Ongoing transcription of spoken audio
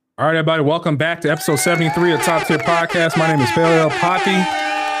All right, everybody, welcome back to episode 73 of Top Tier Podcast. My name is Paleo Poppy.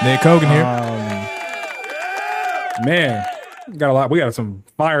 Nick Hogan here. Man, we got some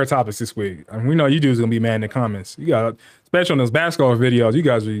fire topics this week. I mean, we know you dudes gonna be mad in the comments. You got, especially on those basketball videos, you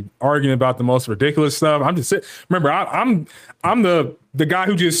guys be arguing about the most ridiculous stuff. I'm just remember, I'm the guy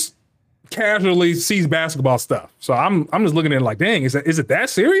who just casually sees basketball stuff. So I'm just looking at it like, dang, is it that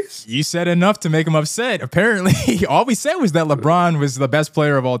serious? You said enough to make him upset. Apparently, all we said was that LeBron was the best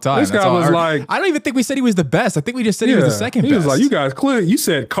player of all time. This guy was like, I don't even think we said he was the best. I think we just said he was the second best. He was like, you guys clearly, you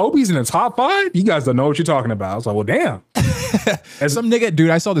said Kobe's in the top 5. You guys don't know what you're talking about. I was like, well, damn. Some nigga,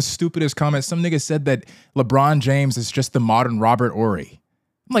 dude, I saw the stupidest comment. Some nigga said that LeBron James is just the modern Robert Horry.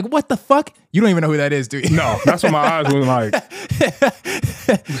 I'm like, what the fuck? You don't even know who that is, dude. No, that's what my eyes were like.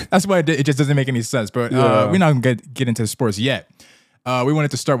 That's why it just doesn't make any sense. But we're not gonna get into sports yet. We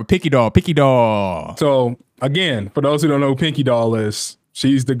wanted to start with Pinky Doll. So again, for those who don't know who Pinky Doll is,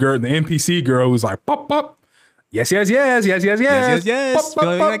 she's the girl, the NPC girl who's like, pop, pop. Yes. Pop,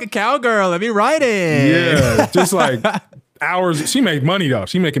 pop, like a cowgirl. Let me ride it. Yeah, just like hours. She makes money though.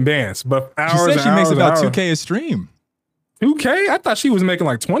 She making bands, but hours. She said she makes about $2K a stream. 2K? I thought she was making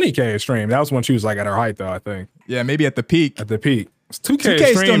like 20K a stream. That was when she was like at her height, though, I think. Yeah, maybe at the peak. At the peak. 2K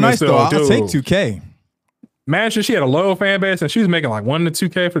is still nice, though. I'll take 2K. Imagine she had a low fan base and she was making like 1 to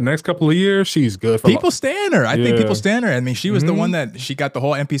 2K for the next couple of years. She's good for people stand her. I think people stand her. I mean, she was the one that she got the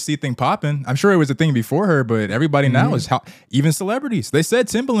whole NPC thing popping. I'm sure it was a thing before her, but everybody now is even celebrities. They said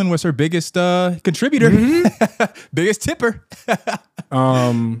Timbaland was her biggest contributor, biggest tipper.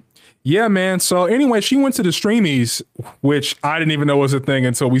 Yeah, man. So anyway, she went to the Streamies, which I didn't even know was a thing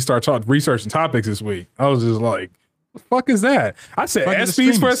until we started researching topics this week. I was just like, what the fuck is that? I said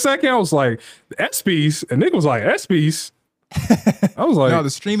ESPYs for a second. I was like, ESPYs? And Nick was like, ESPYs? I was like, no, the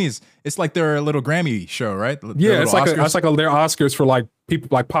Streamies, it's like their little Grammy show, right? Yeah, it's like their Oscars for like people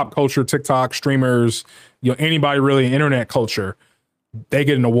like pop culture, TikTok, streamers, anybody really internet culture. They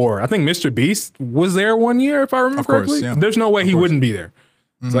get an award. I think Mr. Beast was there one year, if I remember correctly. Yeah. There's no way he wouldn't be there.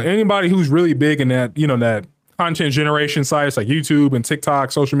 So anybody who's really big in that, that content generation sites like YouTube and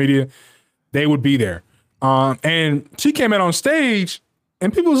TikTok, social media, they would be there. And she came out on stage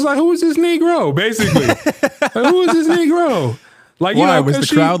and people was like, who is this Negro? Basically. Like, who is this Negro? Like, why? Was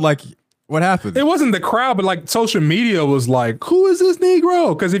the crowd like, what happened? It wasn't the crowd, but like social media was like, who is this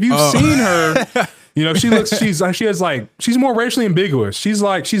Negro? Because if you've seen her, she's more racially ambiguous. She's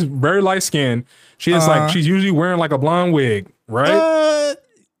very light skinned. She's usually wearing like a blonde wig, right?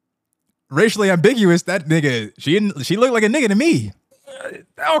 Racially ambiguous, that nigga, she looked like a nigga to me.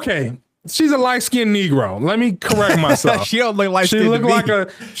 Okay. She's a light-skinned Negro. Let me correct myself. She don't look light-skinned.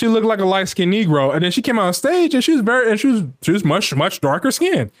 She looked like a light-skinned Negro. And then she came on stage and she was much darker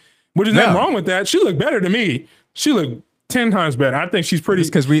skinned. Which is nothing wrong with that. She looked better to me. She looked 10 times better. I think she's pretty.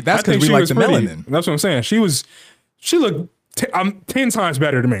 That's because we like the melanin. That's what I'm saying. She looked 10 times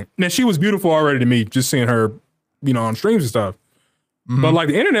better to me. Now she was beautiful already to me, just seeing her, on streams and stuff. But like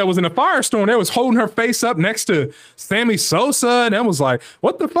the internet was in a firestorm. They was holding her face up next to Sammy Sosa, and that was like,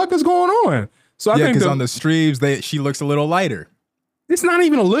 what the fuck is going on? So I think because on the streams, she looks a little lighter. It's not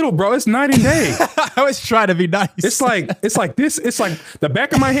even a little, bro. It's night and day. I was trying to be nice. It's like this. It's like the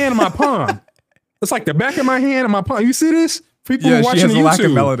back of my hand and my palm. It's like the back of my hand and my palm. You see this? People watching she has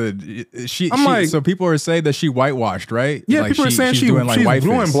YouTube. A lack of melanin. So people are saying that she whitewashed, right? Yeah, people are saying she's doing like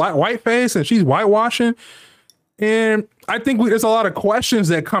whiteface and she's whitewashing. And I think there's a lot of questions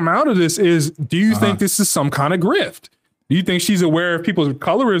that come out of this is, do you think this is some kind of grift? Do you think she's aware of people's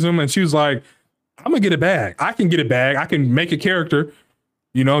colorism and she was like, I'm going to get a bag. I can get a bag. I can make a character,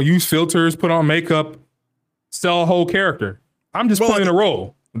 use filters, put on makeup, sell a whole character. I'm just playing a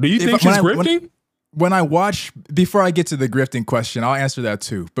role. Do you think she's grifting? When I watch, before I get to the grifting question, I'll answer that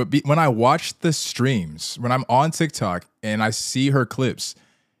too. But when I watch the streams, when I'm on TikTok and I see her clips,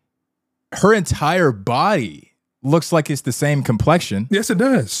 her entire body looks like it's the same complexion. Yes, it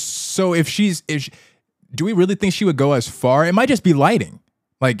does. So do we really think she would go as far? It might just be lighting.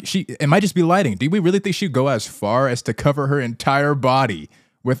 It might just be lighting. Do we really think she'd go as far as to cover her entire body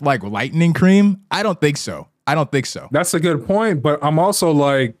with like lightening cream? I don't think so. That's a good point, but I'm also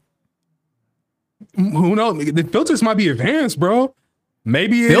like, who knows? The filters might be advanced, bro.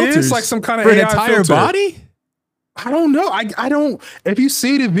 Maybe it is like some kind of for AI an entire filter. body. I don't know. I don't. If you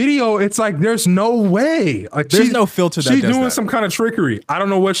see the video, it's like there's no way. Like there's no filter. She's doing some kind of trickery. I don't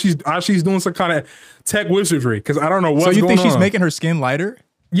know what she's doing some kind of tech wizardry because I don't know what's going on. So you think she's making her skin lighter?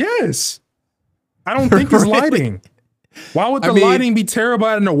 Yes. I don't think it's lighting. Why would the lighting be terrible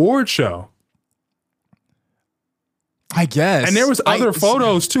at an award show? I guess. And there was other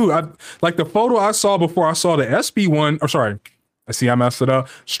photos too. Like the photo I saw before I saw the SB one. Or sorry, I see I messed it up.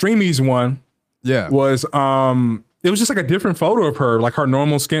 Streamy's one was it was just like a different photo of her, like her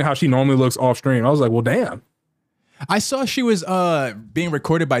normal skin, how she normally looks off stream. I was like, well, damn. I saw she was being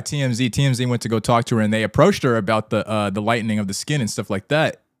recorded by TMZ. TMZ went to go talk to her, and they approached her about the lightening of the skin and stuff like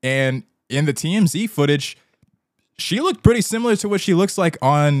that. And in the TMZ footage, she looked pretty similar to what she looks like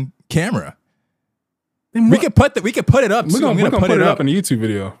on camera. We could put it up. We're gonna put it up in the YouTube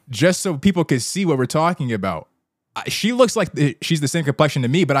video just so people can see what we're talking about. She looks like she's the same complexion to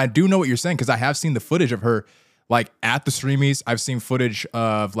me, but I do know what you're saying because I have seen the footage of her. Like at the streamies, I've seen footage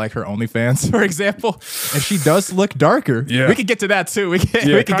of like her OnlyFans, for example, and she does look darker. Yeah, we could get to that too. We can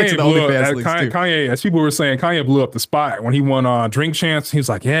get to the OnlyFans links too. Kanye, as people were saying, Kanye blew up the spot when he won Drink Champs. He was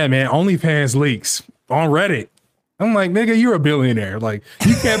like, "Yeah, man, OnlyFans leaks on Reddit." I'm like, nigga, you're a billionaire. Like,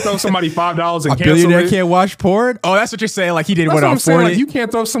 you can't throw somebody $5 and a billionaire can't watch porn. Oh, that's what you're saying. Like he did what on 40. Like, you can't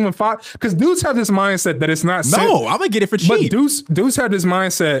throw someone $5 because dudes have this mindset that it's not. No, I'm gonna get it for cheap. But dudes have this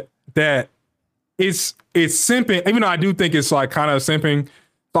mindset that it's simping, even though I do think it's like kind of simping.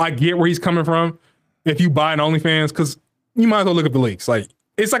 So I get where he's coming from. If you buy an OnlyFans, because you might as well look at the leaks. Like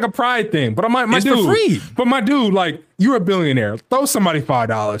it's like a pride thing. But my it's dude, for free. But my dude, like you're a billionaire. Throw somebody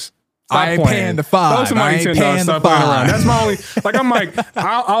 $5. I ain't paying the $5. Throw somebody $10. Stop playing around. That's my only. Like I'm like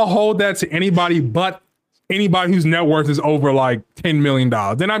I'll hold that to anybody, but anybody whose net worth is over like $10 million.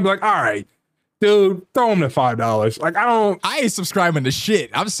 Then I'd be like, all right. Dude, throw him the $5. Like I ain't subscribing to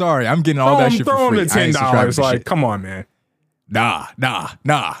shit. I'm sorry. I'm getting all that shit for free. Throw him the $10. Like, come on, man. Nah.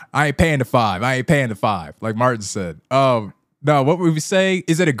 I ain't paying the $5. Like Martin said. No, what would we say?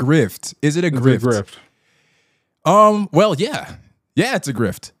 Is it a grift? Is it a grift? Well, yeah. Yeah, it's a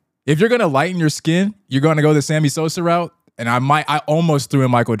grift. If you're gonna lighten your skin, you're gonna go the Sammy Sosa route. And I almost threw in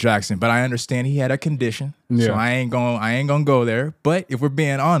Michael Jackson, but I understand he had a condition, so I ain't gonna go there. But if we're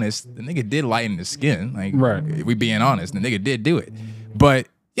being honest, the nigga did lighten the skin. Like, if we being honest, the nigga did do it. But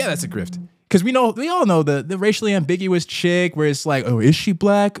yeah, that's a grift because we all know the racially ambiguous chick where it's like, oh, is she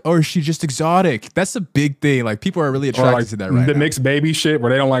black or is she just exotic? That's a big thing. Like people are really attracted to that right now. The mixed baby shit where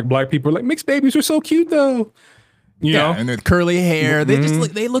they don't like black people. Like mixed babies are so cute though. You know? And with curly hair, they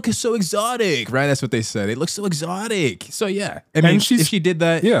just they look so exotic, right? That's what they said. They look so exotic. So yeah, I mean, if she did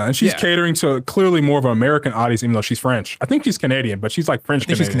that, and she's catering to clearly more of an American audience, even though she's French. I think she's Canadian, but she's like French.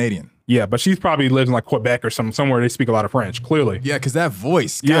 She's Canadian. Yeah, but she's probably lives in like Quebec or somewhere they speak a lot of French. Clearly, yeah, because that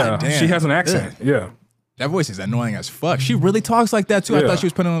voice, damn. She has an accent. Ugh. Yeah. That voice is annoying as fuck. She really talks like that too. I thought she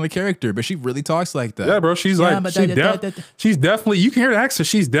was putting on the character, but she really talks like that. Yeah, bro. She's like, she's definitely. You can hear the accent.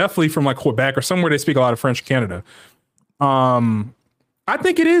 She's definitely from like Quebec or somewhere they speak a lot of French in Canada. I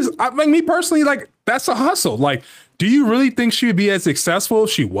think it is. Like me personally, like that's a hustle. Like, do you really think she would be as successful if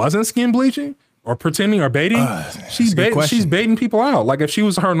she wasn't skin bleaching or pretending or baiting? She's baiting people out. Like if she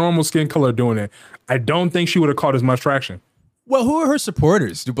was her normal skin color doing it, I don't think she would have caught as much traction. Well, who are her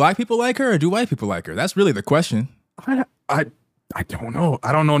supporters? Do black people like her or do white people like her? That's really the question. I don't know.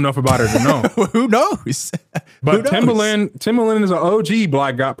 I don't know enough about her to know. Who knows? But Timbaland is an OG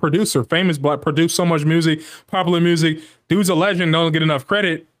black guy, producer, famous black, produced so much music, popular music. Dude's a legend, don't get enough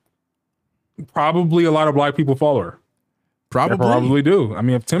credit. Probably a lot of black people follow her. Probably do. I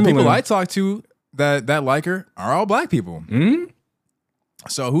mean, if Timbaland... People I talk to that like her are all black people. Mm-hmm.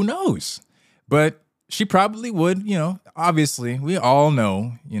 So who knows? But she probably would, obviously, we all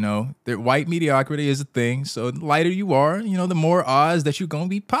know, that white mediocrity is a thing. So the lighter you are, the more odds that you're going to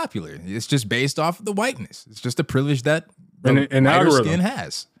be popular. It's just based off of the whiteness. It's just a privilege that the lighter skin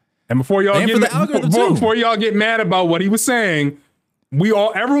has. And before y'all get mad about what he was saying,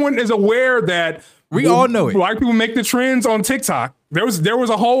 everyone is aware that we all know it. Black people make the trends on TikTok. There was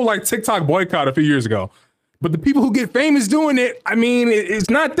a whole like TikTok boycott a few years ago. But the people who get famous doing it, I mean, it's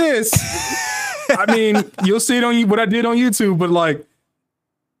not this. I mean, you'll see it on what I did on YouTube, but like,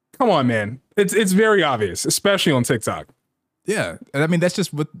 come on, man. It's very obvious, especially on TikTok. Yeah. I mean, that's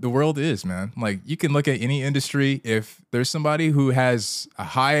just what the world is, man. Like, you can look at any industry. If there's somebody who has a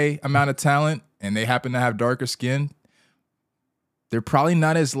high amount of talent and they happen to have darker skin, they're probably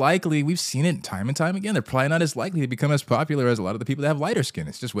not as likely. We've seen it time and time again. They're probably not as likely to become as popular as a lot of the people that have lighter skin.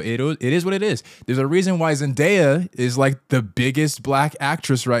 It's just it is what it is. There's a reason why Zendaya is like the biggest black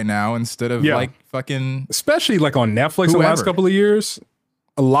actress right now instead of like fucking, especially like on Netflix the last couple of years.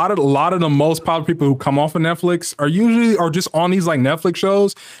 A lot of the most popular people who come off of Netflix are just on these like Netflix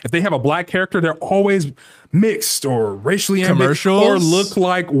shows. If they have a black character, they're always mixed or racially ambiguous or look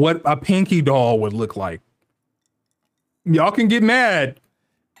like what a Pinky doll would look like. Y'all can get mad,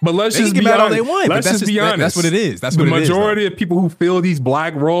 but let's just be honest. All they want, let's just be honest. That's what it is. That's what it is. The majority of people who fill these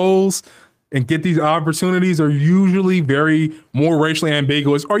black roles, and get these opportunities are usually very more racially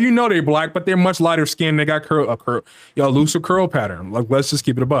ambiguous, or they're black, but they're much lighter skinned. They got looser curl pattern. Like, let's just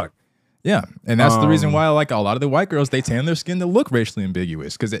keep it a buck. Yeah, and that's the reason why, like, a lot of the white girls, they tan their skin to look racially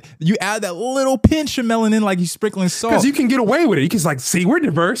ambiguous, because you add that little pinch of melanin, like you sprinkling salt. Because you can get away with it. You can like, see, we're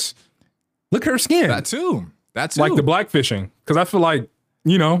diverse. Look at her skin. That too. Like the blackfishing. Because I feel like,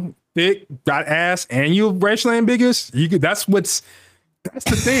 thick, got ass, and you racially ambiguous. That's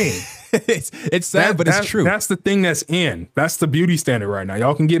the thing. it's sad, but it's true. That's the thing that's in. That's the beauty standard right now.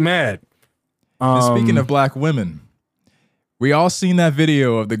 Y'all can get mad. And speaking of black women, we all seen that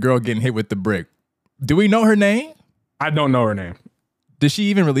video of the girl getting hit with the brick. Do we know her name? I don't know her name. Did she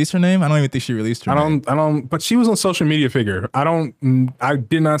even release her name? I don't even think she released her name. I don't. But she was on social media figure. I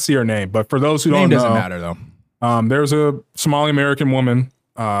did not see her name. But for those who don't know, doesn't matter though. There's a Somali American woman,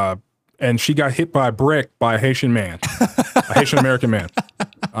 and she got hit by a brick by a Haitian man, a Haitian American man.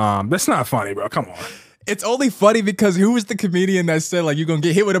 That's not funny, bro. Come on. It's only funny because who was the comedian that said, like, you're gonna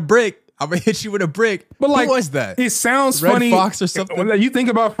get hit with a brick? I'm gonna hit you with a brick. But like, who was that? It sounds Red funny. Fox or something. When you think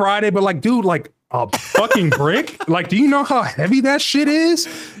about Friday, but like, dude, like a fucking brick. Like, do you know how heavy that shit is?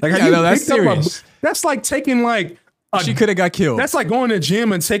 Like, that's serious. That's like taking like. She could have got killed. That's like going to the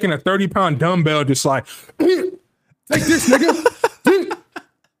gym and taking a 30-pound dumbbell, just like, take this, nigga.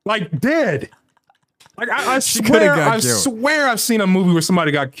 Like dead. Like I swear I've seen a movie where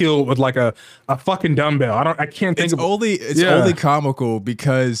somebody got killed with like a fucking dumbbell. I can't think it's only comical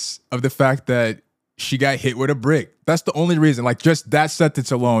because of the fact that she got hit with a brick. That's the only reason. Like, just that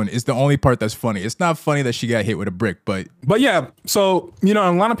sentence alone is the only part that's funny. It's not funny that she got hit with a brick, but yeah. So, a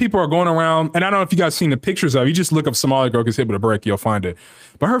lot of people are going around, and I don't know if you guys seen the pictures of it. You just look up Somali girl gets hit with a brick, you'll find it.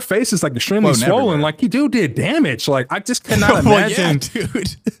 But her face is like extremely swollen. Everywhere. Like, he dude did damage. Like, I just cannot imagine. Yeah,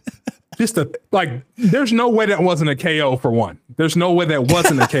 dude. There's no way that wasn't a KO for one. There's no way that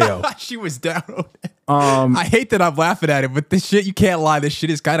wasn't a KO. She was down. I hate that I'm laughing at it, but this shit, you can't lie. This shit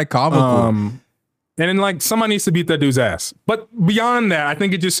is kind of comical. And then, like, somebody needs to beat that dude's ass. But beyond that, I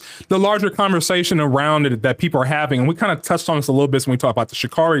think the larger conversation around it that people are having, and we kind of touched on this a little bit when we talked about the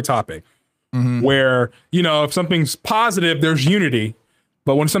Shikari topic, where, if something's positive, there's unity.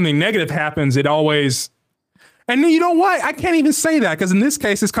 But when something negative happens, it always... And you know what? I can't even say that, because in this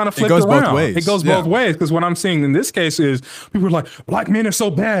case, it's kind of flipped around. It goes both ways, because what I'm seeing in this case is people are like, black men are so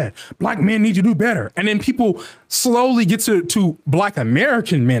bad. Black men need to do better. And then people slowly get to black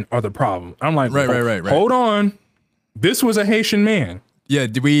American men are the problem. I'm like, right. Hold on. This was a Haitian man. Yeah,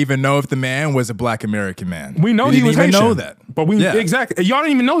 did we even know if the man was a black American man? We know he was Haitian. Know that. But exactly. Y'all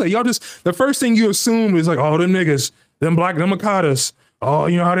didn't even know that. Y'all just, the first thing you assume is like, oh, them niggas, them black, them Makadas. Oh,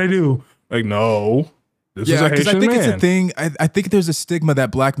 you know how they do. Like, no. Because I think it's a thing. I think there's a stigma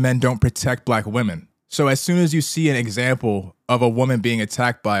that black men don't protect black women. So as soon as you see an example of a woman being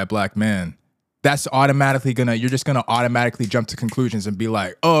attacked by a black man, that's automatically you're just gonna automatically jump to conclusions and be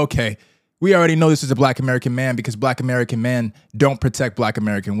like, oh, okay, we already know this is a black American man because black American men don't protect black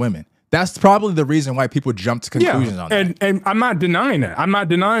American women. That's probably the reason why people jump to conclusions on that. And I'm not denying that. I'm not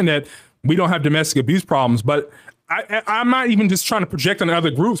denying that we don't have domestic abuse problems, but I'm not even just trying to project on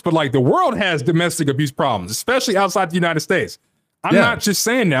other groups, but like the world has domestic abuse problems, especially outside the United States. I'm not just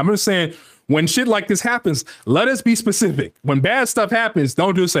saying that. I'm just saying when shit like this happens, let us be specific. When bad stuff happens,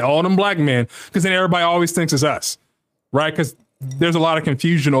 don't just say, oh, them black men, because then everybody always thinks it's us, right? Because there's a lot of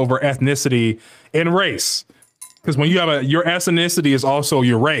confusion over ethnicity and race. Because when you have your ethnicity is also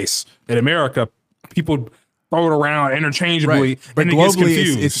your race. In America, people throw it around interchangeably, but and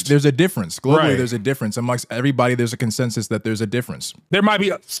globally, there's a difference. Globally, there's a difference. Amongst everybody, there's a consensus that there's a difference. There might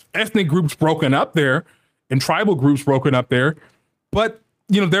be ethnic groups broken up there and tribal groups broken up there, but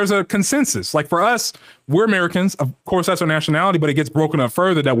there's a consensus. Like for us, we're Americans. Of course, that's our nationality, but it gets broken up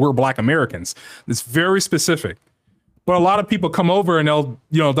further that we're black Americans. It's very specific. But a lot of people come over and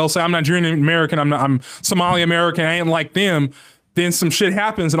they'll say, I'm Nigerian American, I'm Somali American, I ain't like them. Then some shit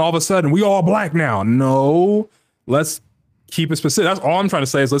happens and all of a sudden we all black now. No, let's keep it specific. That's all I'm trying to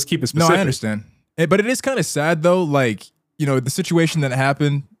say is let's keep it specific. No, I understand. But it is kind of sad though. Like, the situation that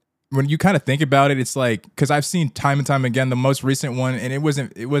happened, when you kind of think about it, it's like, because I've seen time and time again, the most recent one, and it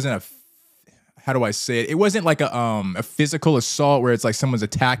wasn't how do I say it? It wasn't like a physical assault where it's like someone's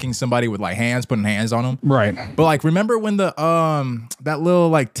attacking somebody with like putting hands on them. Right. But like, remember when that little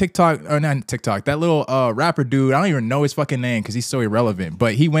like that little rapper dude, I don't even know his fucking name because he's so irrelevant,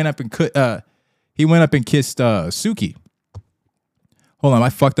 but he went up and kissed Suki. Hold on, I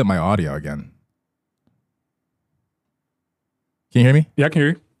fucked up my audio again. Can you hear me? Yeah, I can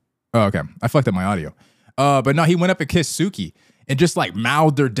hear you. Oh, okay. I fucked up my audio. But no, he went up and kissed Suki. and just like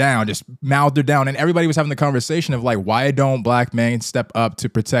mouthed her down, And everybody was having the conversation of like, why don't black men step up to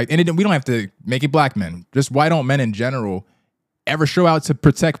protect? And we don't have to make it black men. Just why don't men in general ever show out to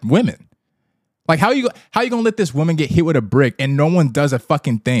protect women? Like, how you gonna let this woman get hit with a brick and no one does a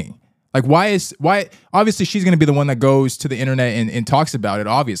fucking thing? Like, why obviously she's gonna be the one that goes to the internet and talks about it,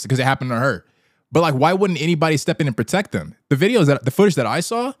 obviously, because it happened to her. But like, why wouldn't anybody step in and protect them? The footage that I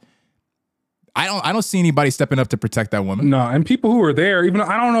saw, I don't see anybody stepping up to protect that woman. No, and people who were there, even though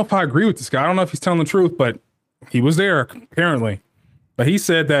I don't know if I agree with this guy. I don't know if he's telling the truth, but he was there apparently. But he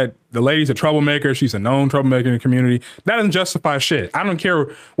said that the lady's a troublemaker. She's a known troublemaker in the community. That doesn't justify shit. I don't care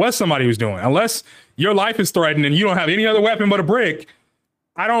what somebody was doing. Unless your life is threatened and you don't have any other weapon but a brick,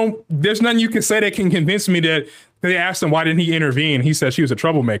 there's nothing you can say that can convince me that they asked him, why didn't he intervene? He said she was a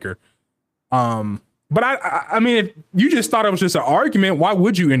troublemaker. But I mean, if you just thought it was just an argument, why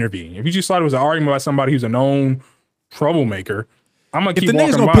would you intervene? If you just thought it was an argument by somebody who's a known troublemaker, I'm going to keep walking by.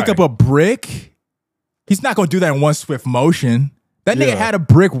 If the nigga's going to pick up a brick, he's not going to do that in one swift motion. That nigga had a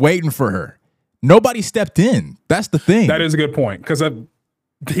brick waiting for her. Nobody stepped in. That's the thing. That is a good point. Because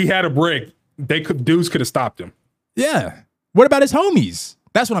he had a brick. Dudes could have stopped him. Yeah. What about his homies?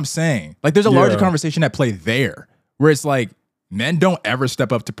 That's what I'm saying. Like, there's a larger conversation at play there where it's like, men don't ever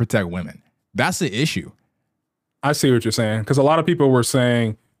step up to protect women. That's the issue. I see what you're saying. Because a lot of people were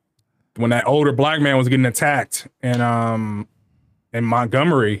saying when that older black man was getting attacked in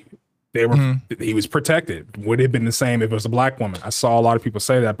Montgomery, he was protected. Would it have been the same if it was a black woman? I saw a lot of people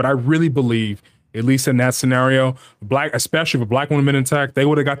say that, but I really believe, at least in that scenario, especially if a black woman been attacked, they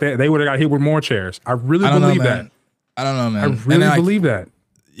would have got hit with more chairs. I really believe that. I don't know, man. I really believe that.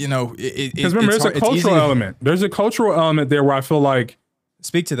 You know, because remember, there's a cultural element. There's a cultural element there where I feel like.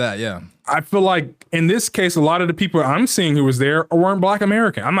 Speak to that, yeah. I feel like in this case, a lot of the people I'm seeing who was there weren't black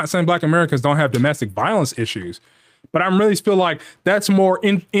American. I'm not saying black Americans don't have domestic violence issues, but I really feel like that's more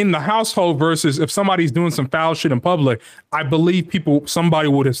in the household versus if somebody's doing some foul shit in public. I believe somebody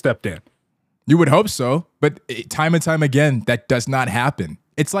would have stepped in. You would hope so, but time and time again, that does not happen.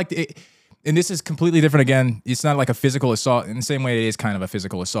 It's like, and this is completely different again. It's not like a physical assault in the same way it is kind of a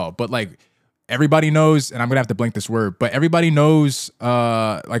physical assault, but like everybody knows, and I'm gonna have to blank this word, but everybody knows,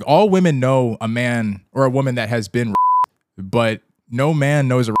 like all women know a man or a woman that has been raped, but no man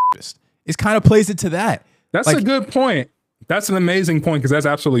knows a rapist. It kind of plays into that. That's like, a good point. That's an amazing point because that's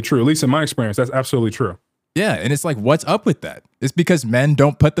absolutely true. At least in my experience, that's absolutely true. Yeah, and it's like, what's up with that? It's because men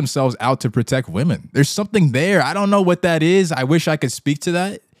don't put themselves out to protect women. There's something there. I don't know what that is. I wish I could speak to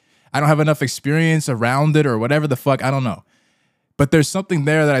that. I don't have enough experience around it or whatever the fuck. I don't know. But there's something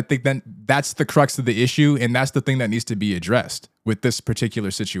there that I think that's the crux of the issue, and that's the thing that needs to be addressed with this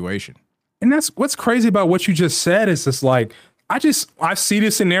particular situation. And that's what's crazy about what you just said is just like, I see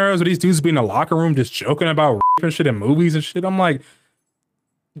these scenarios where these dudes be in the locker room just joking about rape and shit in movies and shit. I'm like,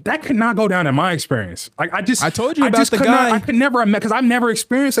 that could not go down in my experience. Like I told you about the guy. I could never, because I've never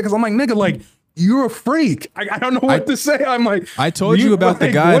experienced it. Because I'm like, nigga, like you're a freak. I don't know what to say. I'm like, I told you about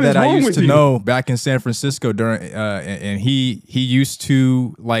the guy that I used to know back in San Francisco during, and he used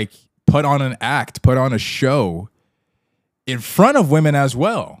to like put on a show in front of women as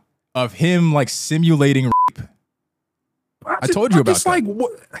well of him like simulating rape. I told you about that. Like,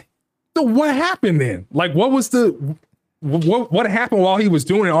 what happened then? Like, what was what happened while he was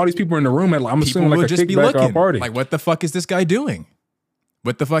doing it? All these people were in the room, I'm assuming like a kickback party. Like, what the fuck is this guy doing?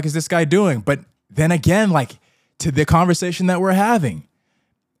 What the fuck is this guy doing? But then again, like to the conversation that we're having,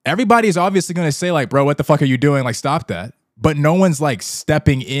 everybody's obviously going to say like, bro, what the fuck are you doing? Like, stop that. But no one's like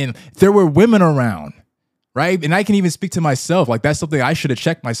stepping in. There were women around, right? And I can even speak to myself. Like, that's something I should have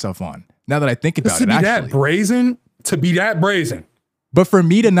checked myself on. Now that I think about it, to be that brazen. But for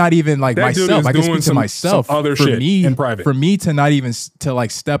me to not even like myself, I can speak to myself. Other shit in private. For me to not even to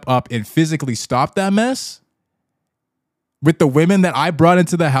like step up and physically stop that mess with the women that I brought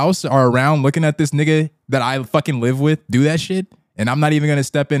into the house are around looking at this nigga that I fucking live with do that shit. And I'm not even going to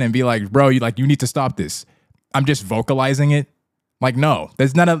step in and be like, bro, you need to stop this. I'm just vocalizing it. Like, no,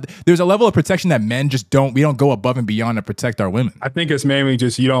 there's a level of protection that men just we don't go above and beyond to protect our women. I think it's mainly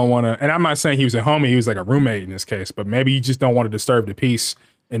just you don't want to, and I'm not saying he was a homie, he was like a roommate in this case, but maybe you just don't want to disturb the peace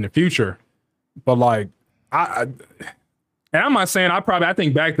in the future. But like, and I'm not saying I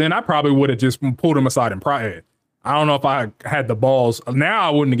think back then I probably would have just pulled him aside in private. I don't know if I had the balls. Now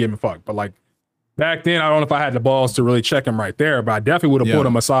I wouldn't have given a fuck, but like back then I don't know if I had the balls to really check him right there, but I definitely would have pulled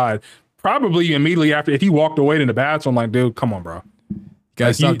him aside. Probably immediately after, if he walked away in the bathroom, like, dude, come on, bro.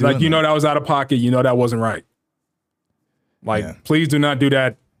 Guys, know that was out of pocket. You know that wasn't right. Like, please do not do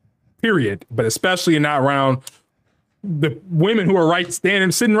that, period. But especially not around the women who are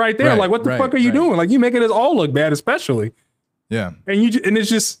sitting right there. Like, what the fuck are you doing? Like, you making us all look bad, especially. Yeah. And it's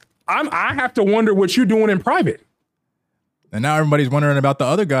just, I have to wonder what you're doing in private. And now everybody's wondering about the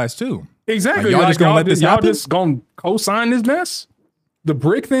other guys too. Exactly. Y'all just gonna let this happen? Y'all just gonna co-sign this mess? The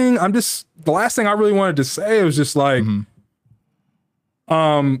brick thing, the last thing I really wanted to say was just like,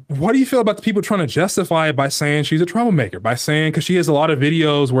 what do you feel about the people trying to justify it by saying she's a troublemaker? By saying, because she has a lot of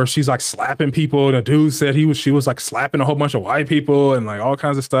videos where she's like slapping people, and a dude said she was like slapping a whole bunch of white people and like all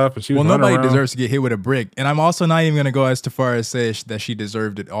kinds of stuff. And she was nobody deserves to get hit with a brick. And I'm also not even gonna go as far as say that she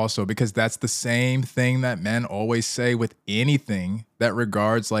deserved it also, because that's the same thing that men always say with anything that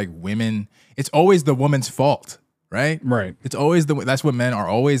regards like women. It's always the woman's fault, right? Right. It's always that's what men are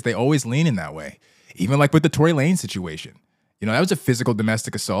always. They always lean in that way. Even like with the Tory Lanez situation. You know, that was a physical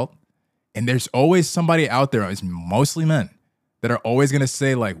domestic assault. And there's always somebody out there, it's mostly men, that are always going to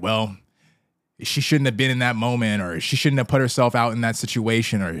say like, well, she shouldn't have been in that moment, or she shouldn't have put herself out in that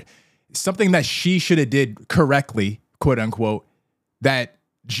situation, or something that she should have did correctly, quote unquote, that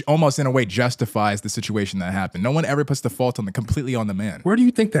almost in a way justifies the situation that happened. No one ever puts the fault completely on the man. Where do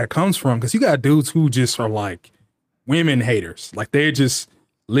you think that comes from? Because you got dudes who just are like women haters. Like they just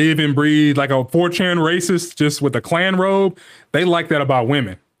live and breathe like a 4chan racist, just with a clan robe. They like that about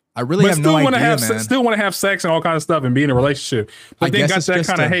women. I really have no idea, man. Still want to have sex and all kinds of stuff and be in a relationship, but they got that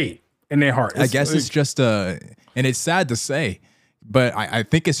kind of hate in their heart. I guess it's just and it's sad to say, but I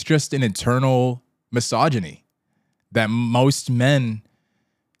think it's just an internal misogyny that most men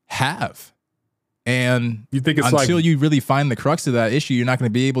have. And you think it's until you really find the crux of that issue, you're not going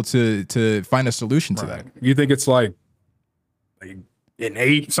to be able to find a solution to that. You think it's like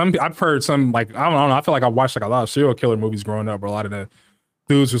innate? I've heard some, like, I don't know. I feel like I watched like a lot of serial killer movies growing up, where a lot of the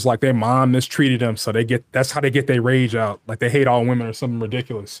dudes was like their mom mistreated them, so that's how they get their rage out. Like they hate all women or something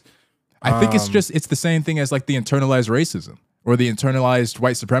ridiculous. I think it's the same thing as like the internalized racism or the internalized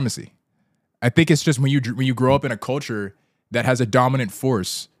white supremacy. I think it's just when you grow up in a culture that has a dominant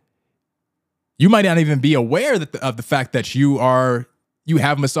force, you might not even be aware of the fact that you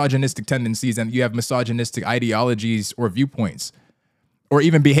have misogynistic tendencies and you have misogynistic ideologies or viewpoints or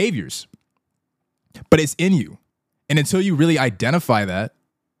even behaviors, but it's in you. And until you really identify that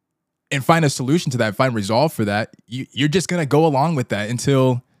and find a solution to that, find resolve for that, you're just going to go along with that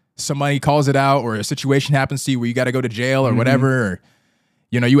until somebody calls it out or a situation happens to you where you got to go to jail or whatever, or,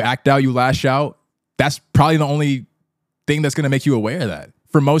 you act out, you lash out. That's probably the only thing that's going to make you aware of that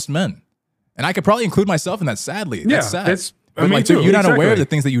for most men. And I could probably include myself in that, sadly. That's sad. You're not aware of the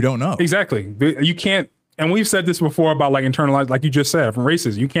things that you don't know. Exactly. You can't, and we've said this before about like internalized, like you just said, from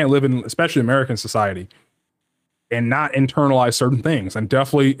racism. You can't live in, especially American society, and not internalize certain things. And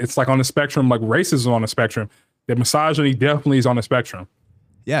definitely, it's like on the spectrum, like racism on the spectrum. The misogyny definitely is on the spectrum.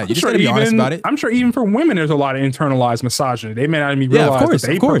 Yeah, you just gotta be honest about it. I'm sure even for women, there's a lot of internalized misogyny. They may not even realize that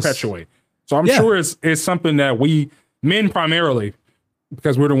they perpetuate. So I'm sure it's something that we, men primarily,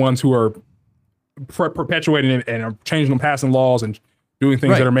 because we're the ones who are perpetuating it and are changing and passing laws and doing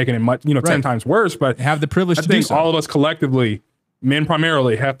things that are making it much, 10 times worse. But have the privilege to do so. All of us collectively, men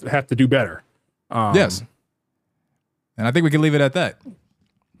primarily, have to do better. Yes. And I think we can leave it at that.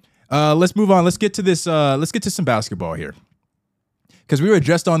 Let's move on. Let's get to this. Let's get to some basketball here. Because we were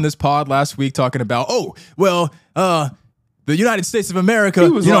just on this pod last week talking about, the United States of America,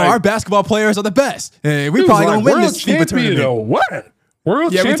 our basketball players are the best. And we probably going to win this FIBA tournament. What?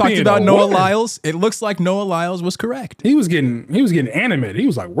 World champion. We talked about Noah Lyles. It looks like Noah Lyles was correct. He was getting animated. He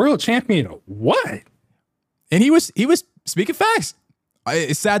was like, world champion of what? And he was speaking facts.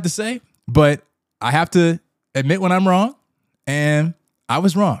 It's sad to say, but I have to admit when I'm wrong, and I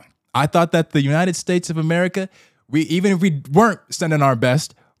was wrong. I thought that the United States of America, even if we weren't sending our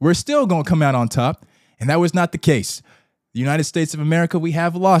best, we're still going to come out on top, and that was not the case. The United States of America, we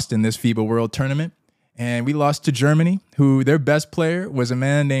have lost in this FIBA World Tournament, and we lost to Germany, who their best player was a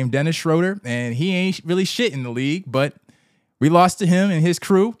man named Dennis Schroeder, and he ain't really shit in the league, but we lost to him and his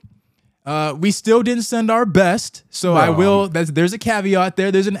crew. We still didn't send our best, so there's a caveat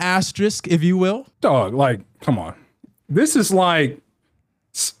there. There's an asterisk, if you will. Dog, like, come on. This is like,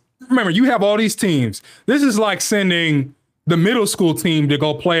 remember, you have all these teams. This is like sending the middle school team to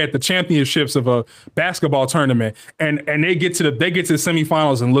go play at the championships of a basketball tournament, and they get to the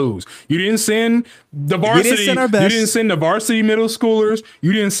semifinals and lose. You didn't send the varsity. You didn't send the varsity middle schoolers.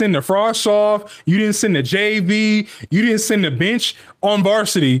 You didn't send the frosh off. You didn't send the JV. You didn't send the bench on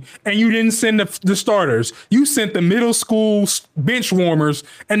varsity, and you didn't send the starters. You sent the middle school bench warmers,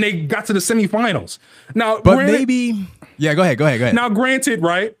 and they got to the semifinals. Now, but go ahead. Now, granted,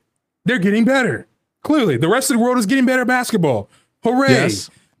 right? They're getting better. Clearly, the rest of the world is getting better at basketball. Hooray.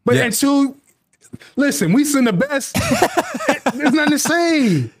 Yes. But until, listen, we send the best. There's nothing to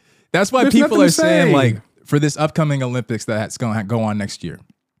say. That's why people are saying, like, for this upcoming Olympics that's going to go on next year,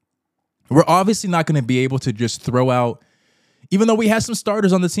 we're obviously not going to be able to just throw out, even though we have some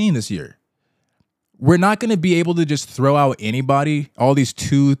starters on the team this year, we're not going to be able to just throw out anybody, all these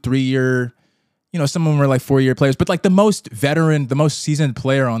 2-3 year, some of them were like 4-year players, but like the most veteran, the most seasoned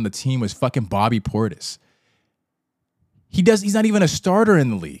player on the team was fucking Bobby Portis. He's not even a starter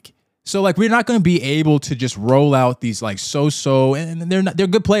in the league. So like we're not going to be able to just roll out these like and they're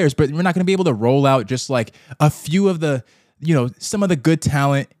good players, but we're not going to be able to roll out just like a few of the, some of the good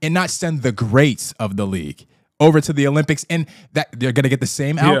talent and not send the greats of the league over to the Olympics, and that they're going to get the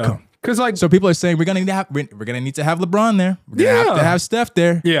same outcome. Because so people are saying we're gonna need to have LeBron there. We're gonna have to have Steph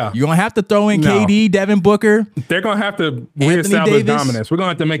there. Yeah, you're gonna have to throw in KD, Devin Booker. They're gonna have to reestablish dominance. We're gonna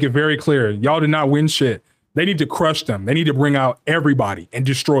have to make it very clear. Y'all did not win shit. They need to crush them. They need to bring out everybody and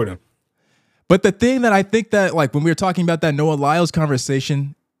destroy them. But the thing that I think that like when we were talking about that Noah Lyles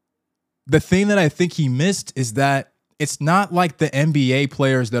conversation, the thing that I think he missed is that it's not like the NBA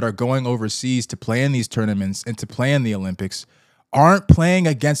players that are going overseas to play in these tournaments and to play in the Olympics aren't playing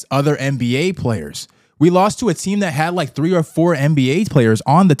against other NBA players. We lost to a team that had like 3 or 4 NBA players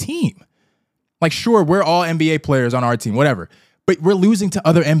on the team. Like, sure, we're all NBA players on our team, whatever, but we're losing to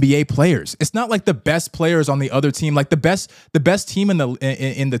other NBA players. It's not like the best players on the other team. Like the best team in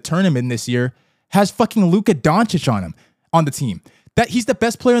the tournament this year has fucking Luka Doncic on the team. That he's the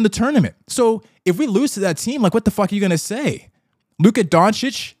best player in the tournament. So if we lose to that team, like what the fuck are you gonna say? Luka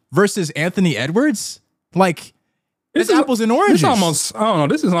Doncic versus Anthony Edwards? Like, it's apples and oranges. This almost, I don't know.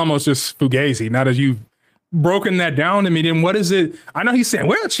 This is almost just fugazi. Now that you've broken that down to me, then what is it? I know he's saying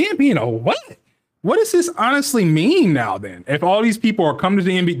we're a champion. Or what? What does this honestly mean now? Then, if all these people are coming to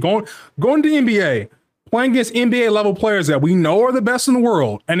the NBA, going to the NBA, playing against NBA level players that we know are the best in the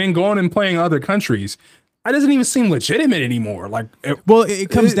world, and then going and playing other countries, that doesn't even seem legitimate anymore. Like, it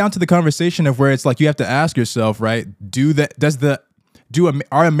comes down to the conversation of where it's like you have to ask yourself, right?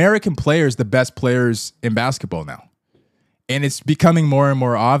 Are American players the best players in basketball now? And it's becoming more and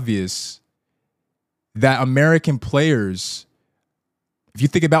more obvious that American players, if you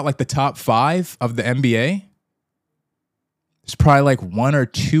think about like the top 5 of the NBA, there's probably like 1 or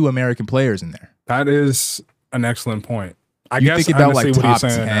 2 American players in there. That is an excellent point. I guess think about like top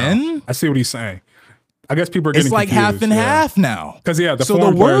 10. I see what he's saying. I guess people are getting it's like confused. Half and half now. Because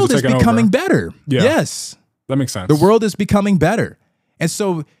the world is becoming better. Yeah. Yes, that makes sense. The world is becoming better, and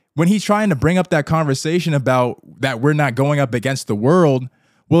so when he's trying to bring up that conversation about that we're not going up against the world,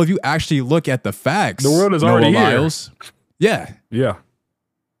 well, if you actually look at the facts, the world is already here. Yeah.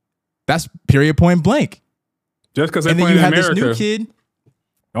 That's period point blank. Just because they're playing in America, this new kid,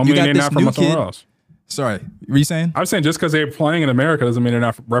 don't mean they're not from somewhere else. Sorry, what were you saying? I was saying just because they're playing in America doesn't mean they're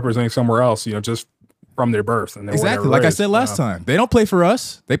not representing somewhere else, just from their birth. And exactly. Like I said last time, they don't play for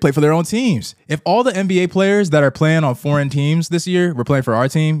us. They play for their own teams. If all the NBA players that are playing on foreign teams this year were playing for our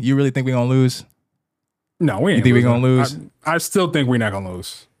team, you really think we're going to lose? No, we ain't. You think we're going to lose? I still think we're not going to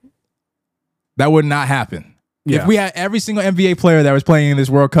lose. That would not happen. Yeah. If we had every single NBA player that was playing in this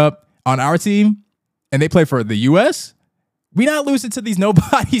World Cup on our team and they play for the US, we not losing to these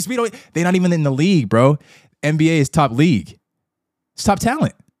nobodies. They're not even in the league, bro. NBA is top league. It's top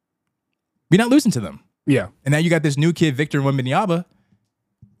talent. We're not losing to them. Yeah. And now you got this new kid, Victor Wembanyama,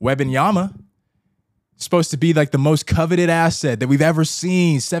 supposed to be like the most coveted asset that we've ever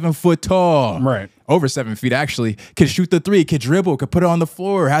seen. 7 foot tall. Right. Over 7 feet, actually. Could shoot the 3, could dribble, could put it on the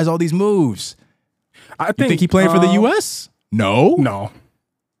floor, has all these moves. You think he playing for the US? No.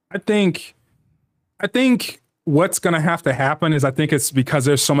 I think what's going to have to happen is I think it's because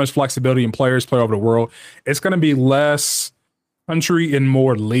there's so much flexibility in players play over the world. It's going to be less country and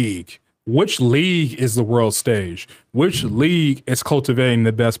more league. Which league is the world stage? Which league is cultivating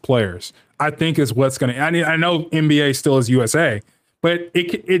the best players? I think is what's going to. I know NBA still is USA, but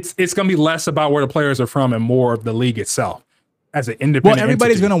it's going to be less about where the players are from and more of the league itself as an independent. Well,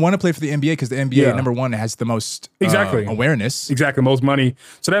 everybody's going to want to play for the NBA because the NBA number one has the most awareness, most money.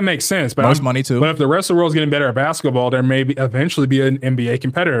 So that makes sense. But most money too. But if the rest of the world's getting better at basketball, there may eventually be an NBA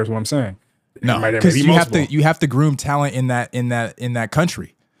competitor. Is what I'm saying. No, because you have to groom talent in that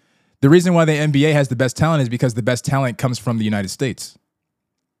country. The reason why the NBA has the best talent is because the best talent comes from the United States.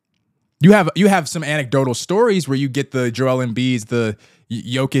 You have some anecdotal stories where you get the Joel Embiids, the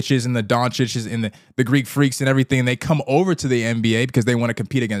Jokic's, and the Doncic's, and the Greek Freaks and everything, and they come over to the NBA because they want to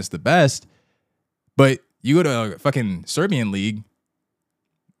compete against the best. But you go to a fucking Serbian league,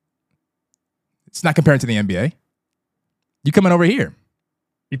 it's not comparing to the NBA. You coming over here.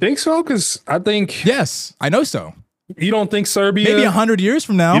 You think so? Because I think... Yes, I know so. You don't think Serbia... Maybe 100 years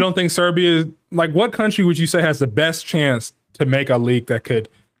from now. You don't think Serbia... Like, what country would you say has the best chance to make a league that could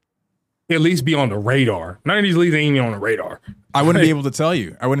at least be on the radar. None of these leagues ain't even on the radar. I wouldn't be able to tell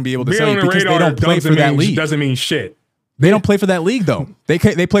you. I wouldn't be able to tell you because radar they don't play for that league. Doesn't mean shit. They don't play for that league though. They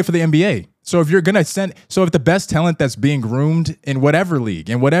play for the NBA. So if you're gonna if the best talent that's being groomed in whatever league,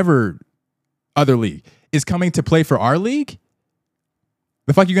 in whatever other league, is coming to play for our league,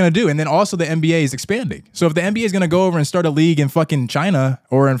 the fuck you gonna do? And then also the NBA is expanding. So if the NBA is gonna go over and start a league in fucking China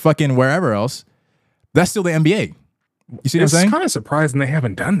or in fucking wherever else, that's still the NBA. You see what I'm saying? It's kind of surprising they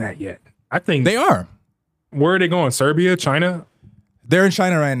haven't done that yet. I think they are. Where are they going? Serbia, China? They're in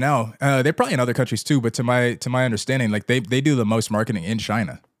China right now. They're probably in other countries too, but to my understanding, like they do the most marketing in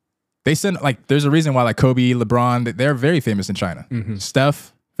China. They send like there's a reason why like Kobe, LeBron, they're very famous in China.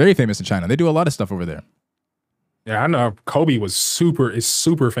 Steph, very famous in China. They do a lot of stuff over there. Yeah, I know Kobe is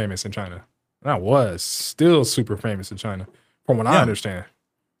super famous in China. That was still super famous in China, from what I understand.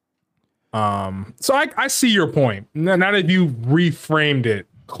 So I see your point. Now that you reframed it,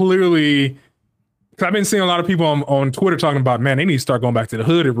 clearly, because I've been seeing a lot of people on Twitter talking about, man, they need to start going back to the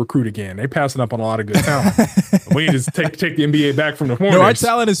hood and recruit again. They passing up on a lot of good talent. We need to take the NBA back from the Hornets. No, our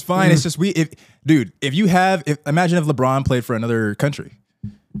talent is fine. It's just imagine if LeBron played for another country.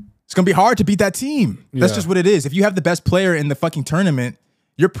 It's gonna be hard to beat that team. That's just what it is. If you have the best player in the fucking tournament,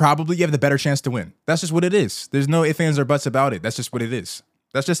 you have the better chance to win. That's just what it is. There's no ifs, ands, or buts about it. That's just what it is.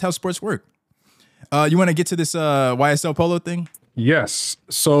 That's just how sports work. You want to get to this YSL Polo thing? Yes.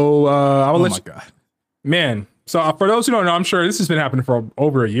 So I will let you. God. Man. So for those who don't know, I'm sure this has been happening for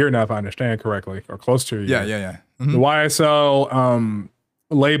over a year now, if I understand correctly, or close to a year. Yeah. The YSL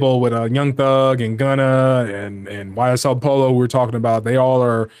label with Young Thug and Gunna and YSL Polo we're talking about, they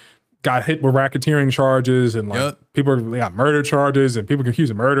all got hit with racketeering charges and people got murder charges and people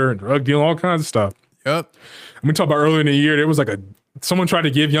accused of murder and drug dealing, all kinds of stuff. Yep. And we talked about earlier in the year, there was like someone tried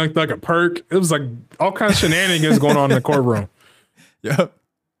to give Young Thug a perk. It was like all kinds of shenanigans going on in the courtroom. Yep.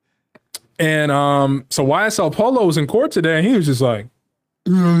 And so YSL Polo was in court today, and he was just like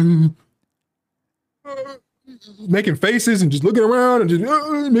making faces and just looking around and just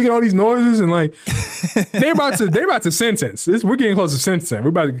making all these noises and like they're about to sentence. We're getting close to sentencing. We're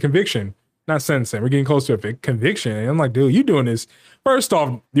about to conviction, not sentencing. We're getting close to a conviction. And I'm like, dude, you doing this? First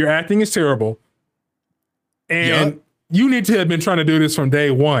off, your acting is terrible, and you need to have been trying to do this from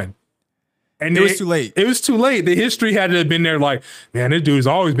day one. And it was too late. It was too late. The history had to have been there. Like, man, this dude's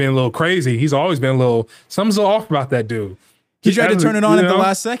always been a little crazy. He's always been something's off about that dude. He tried to turn it on in the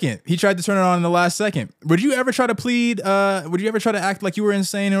last second. Would you ever try to plead? Would you ever try to act like you were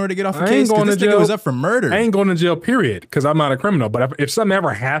insane in order to get off the case? Because this nigga was up for murder. I ain't going to jail, period, because I'm not a criminal. But if something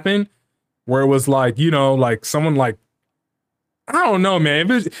ever happened where it was like, like someone like, I don't know, man.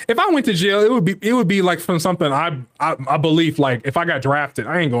 If I went to jail, it would be like from something I believe, like if I got drafted,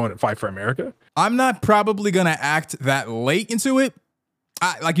 I ain't going to fight for America. I'm not probably going to act that late into it.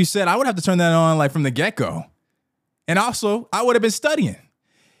 Like you said, I would have to turn that on like from the get-go. And also, I would have been studying.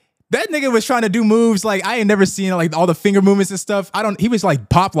 That nigga was trying to do moves like I ain't never seen, like all the finger movements and stuff. He was like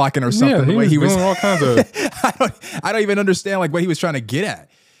pop locking or something. Yeah, he was doing all kinds of. I don't even understand like what he was trying to get at.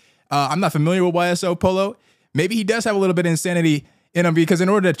 I'm not familiar with YSL Polo. Maybe he does have a little bit of insanity in him, because in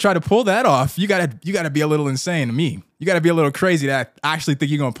order to try to pull that off, you gotta be a little insane to me. You gotta be a little crazy to actually think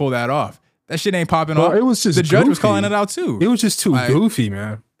you're gonna pull that off. That shit ain't popping off. It was just the judge was calling it out too. It was just too goofy,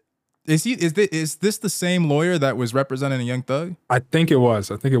 man. Is this the same lawyer that was representing a Young Thug? I think it was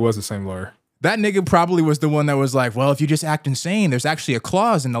the same lawyer. That nigga probably was the one that was like, well, if you just act insane, there's actually a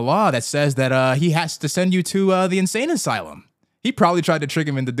clause in the law that says that he has to send you to the insane asylum. He probably tried to trick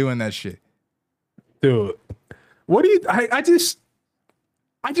him into doing that shit. Dude, what do you? I just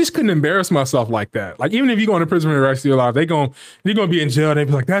couldn't embarrass myself like that. Like, even if you go into prison for the rest of your life, you're gonna be in jail. They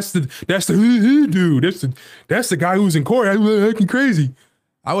be like, that's the dude. That's the guy who's in court acting crazy.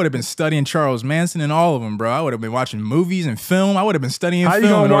 I would have been studying Charles Manson and all of them, bro. I would have been watching movies and film. I would have been studying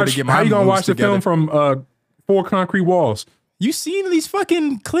film in order to get my How you gonna watch together. the film from 4 Concrete Walls? You seen these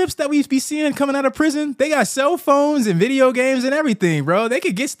fucking clips that we be seeing coming out of prison? They got cell phones and video games and everything, bro. They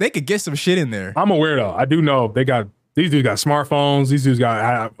could get some shit in there. I'm aware though. I do know these dudes got smartphones. These dudes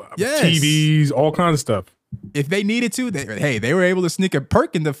got TVs, all kinds of stuff. If they needed to, they were able to sneak a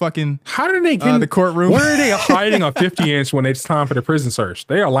perk in the fucking. How did they get the courtroom? Where are they hiding a 50-inch when it's time for the prison search?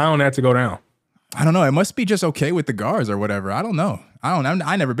 They're allowing that to go down. I don't know. It must be just okay with the guards or whatever. I don't know.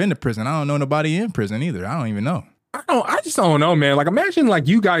 I never been to prison. I don't know nobody in prison either. I don't even know. I just don't know, man. Like, imagine like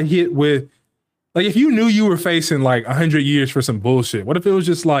you got hit with, like, if you knew you were facing like 100 years for some bullshit. What if it was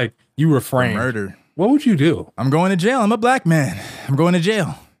just like you were framed? Murder. What would you do? I'm going to jail. I'm a black man. I'm going to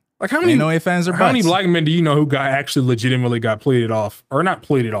jail. Like, how many fans or how many black men do you know who legitimately got pleaded off, or not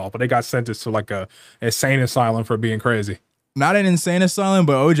pleaded off, but they got sentenced to like a insane asylum for being crazy? Not an insane asylum,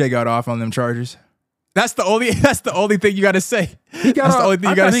 but OJ got off on them charges. That's the only thing you got to say. He got off.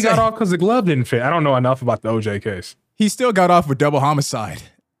 I thought he got off because the glove didn't fit. I don't know enough about the OJ case. He still got off with double homicide.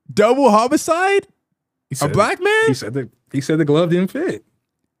 Double homicide? A black man? He said the glove didn't fit.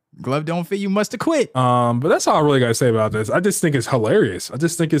 Glove don't fit, you must have quit. But that's all I really gotta say about this. I just think it's hilarious. I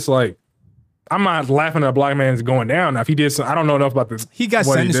just think it's like, I'm not laughing at a black man's going down. Now, if he did some, I don't know enough about this. He got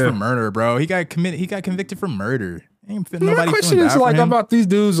sentenced for murder, bro. He got convicted for murder. My question is like about these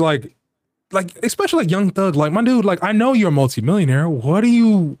dudes, like especially like Young Thug. Like, my dude, like, I know you're a multimillionaire. Why do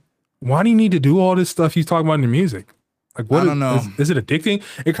you need to do all this stuff he's talking about in the music? Like, what? I don't know. Is it addicting?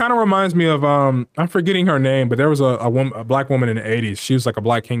 It kind of reminds me of I'm forgetting her name, but there was a black woman in the 80s. She was like a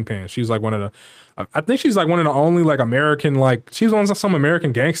black kingpin. She was like one of the, I think she's like one of the only like American, like she was on some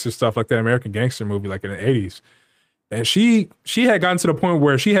American gangster stuff, like that American Gangster movie, like in the 80s. And she had gotten to the point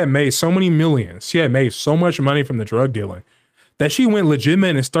where she had made so many millions. She had made so much money from the drug dealing that she went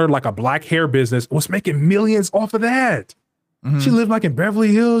legitimate and started like a black hair business, was making millions off of that. Mm-hmm. She lived like in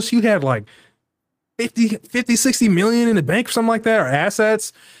Beverly Hills. She had like 50, 60 million in the bank or something like that, or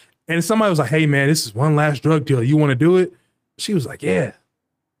assets. And somebody was like, hey man, this is one last drug deal. You want to do it? She was like, yeah.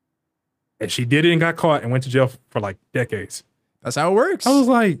 And she did it and got caught and went to jail for like decades. That's how it works. I was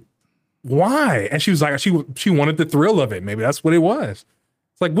like, why? And she was like, she wanted the thrill of it. Maybe that's what it was.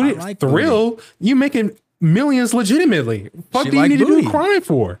 It's like, what like thrill? Booty. You making millions legitimately. Fuck do you need booty. To do a crime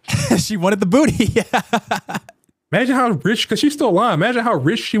for? She wanted the booty. Imagine how rich, because she's still alive. Imagine how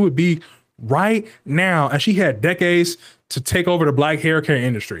rich she would be right now. And she had decades to take over the black hair care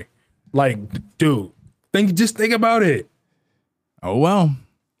industry. Like, dude, just think about it. Oh, well.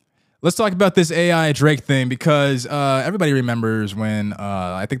 Let's talk about this AI Drake thing, because everybody remembers when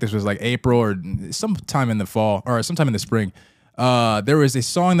I think this was like April or sometime in the fall or sometime in the spring. There was a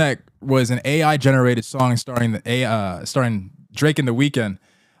song that was an AI generated song starring Drake and The Weeknd.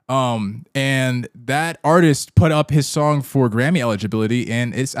 And that artist put up his song for Grammy eligibility,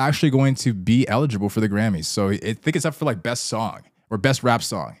 and it's actually going to be eligible for the Grammys. So I think it's up for like best song or best rap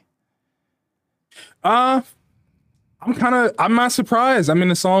song. I'm not surprised. I mean,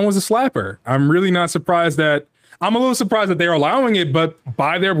 the song was a slapper. I'm really not surprised I'm a little surprised that they're allowing it, but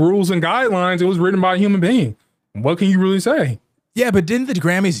by their rules and guidelines, it was written by a human being. What can you really say? Yeah, but didn't the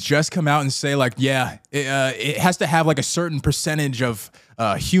Grammys just come out and say like, yeah, it has to have like a certain percentage of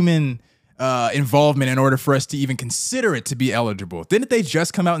human involvement in order for us to even consider it to be eligible? Didn't they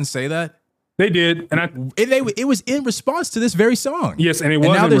just come out and say that? They did, and it was in response to this very song. Yes, and it was.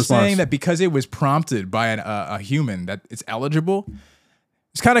 And now they're saying that because it was prompted by a human that it's eligible.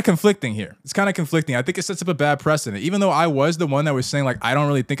 It's kind of conflicting here. It's kind of conflicting. I think it sets up a bad precedent. Even though I was the one that was saying like I don't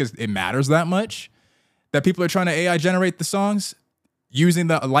really think it matters that much that people are trying to AI generate the songs using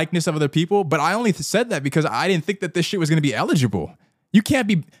the likeness of other people, but I only said that because I didn't think that this shit was going to be eligible. You can't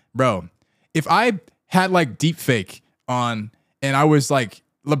be, bro. If I had like deep fake on and I was like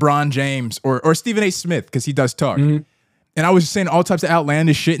LeBron James or Stephen A. Smith, because he does talk. Mm-hmm. And I was saying all types of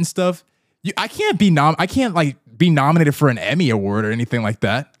outlandish shit and stuff. I can't be nominated for an Emmy award or anything like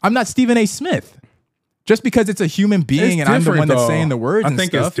that. I'm not Stephen A. Smith. Just because it's a human being and I'm the one that's saying the words and stuff.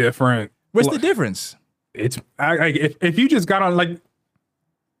 I think it's different. What's the difference? It's if you just got on like,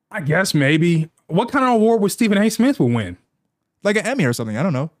 I guess maybe what kind of award would Stephen A. Smith would win? Like an Emmy or something. I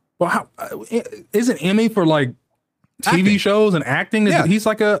don't know. Well, how is an Emmy for like TV acting. Shows and acting? Yeah. He's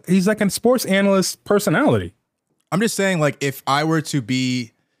like a sports analyst personality. I'm just saying, like, if I were to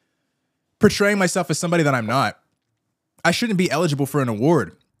be portraying myself as somebody that I'm not, I shouldn't be eligible for an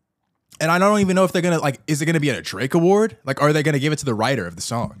award. And I don't even know if they're gonna is it gonna be a Drake award? Like, are they gonna give it to the writer of the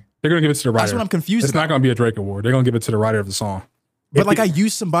song? They're gonna give it to the writer. That's what I'm confused about. It's not gonna be a Drake award. They're gonna give it to the writer of the song. But like I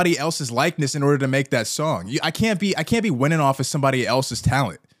used somebody else's likeness in order to make that song. I can't be winning off of somebody else's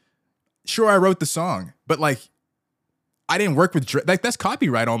talent. Sure, I wrote the song, but like I didn't work with Drake. Like that's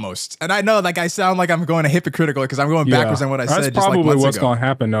copyright almost. And I know like I sound like I'm going hypocritical because I'm going backwards on what I said. That's probably just like what's going to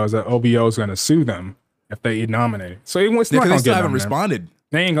happen though is that OVO is going to sue them if they get nominated. So it's not going to get still haven't responded.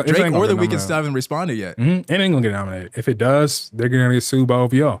 They ain't Drake or The Weeknd still haven't responded yet. Mm-hmm. It ain't going to get nominated. If it does, they're going to get sued by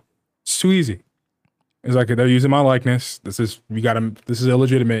OVO. It's too easy. It's like they're using my likeness. This is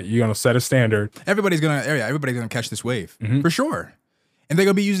illegitimate. You're gonna set a standard. Everybody's gonna catch this wave for sure, and they're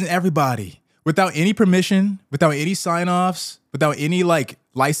gonna be using everybody without any permission, without any sign-offs, without any like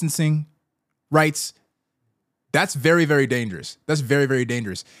licensing rights. That's very, very dangerous. That's very, very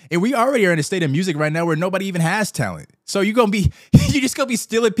dangerous. And we already are in a state of music right now where nobody even has talent. So you're just gonna be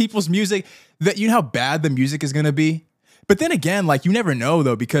stealing people's music. That you know how bad the music is gonna be. But then again, like you never know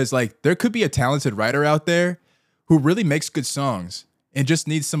though, because like there could be a talented writer out there who really makes good songs and just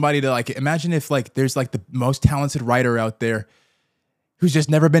needs somebody to like, imagine if like there's like the most talented writer out there who's just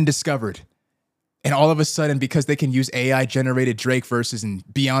never been discovered. And all of a sudden, because they can use AI generated Drake verses and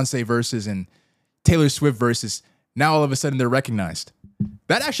Beyonce verses and Taylor Swift verses, now all of a sudden they're recognized.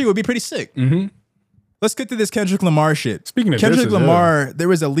 That actually would be pretty sick. Mm-hmm. Let's get to this Kendrick Lamar shit. Speaking of Kendrick Lamar, there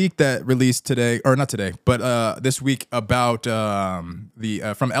was a leak that released today, or not today, but this week about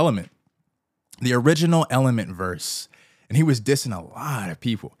from Element, the original Element verse, and he was dissing a lot of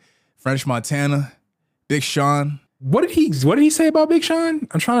people. French Montana, Big Sean. What did he say about Big Sean?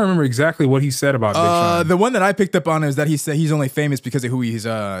 I'm trying to remember exactly what he said about Big Sean. The one that I picked up on is that he said he's only famous because of who he's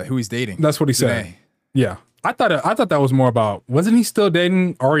dating. That's what he said. Yeah, I thought that was more about. Wasn't he still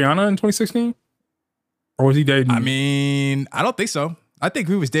dating Ariana in 2016? Or was he dating? I mean, I don't think so. I think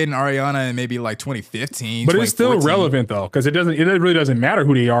he was dating Ariana in maybe like 2015. But it's still relevant though, because it really doesn't matter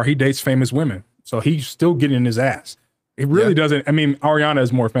who they are. He dates famous women, so he's still getting his ass. It really doesn't. I mean, Ariana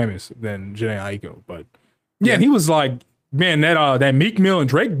is more famous than Jhené Aiko, but yeah, he was like, man, that Meek Mill and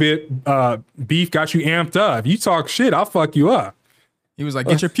Drake beef got you amped up. If you talk shit, I'll fuck you up. He was like,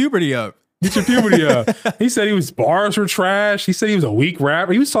 get your puberty up. Get your puberty up. He said his bars were trash. He said he was a weak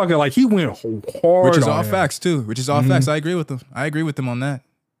rapper. He was talking like he went hard. Which is all facts too. Which is all facts. I agree with him. I agree with him on that.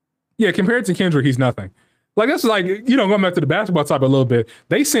 Yeah, compared to Kendrick, he's nothing. Like that's like, going back to the basketball topic a little bit.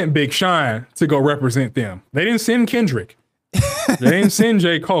 They sent Big Sean to go represent them. They didn't send Kendrick. They didn't send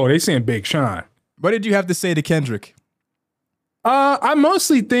J. Cole. They sent Big Sean. What did you have to say to Kendrick? I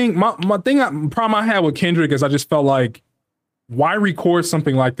mostly think problem I had with Kendrick is I just felt like, why record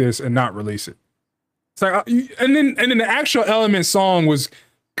something like this and not release it? It's like, and then the actual Element song was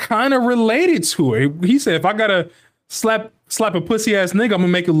kind of related to it. He said, if I gotta slap a pussy ass nigga, I'm gonna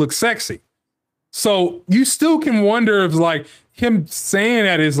make it look sexy. So you still can wonder if like him saying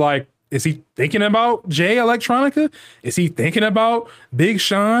that is like, is he thinking about Jay Electronica? Is he thinking about Big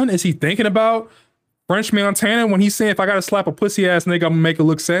Sean? Is he thinking about French Montana when he's saying, if I gotta slap a pussy ass nigga, I'm gonna make it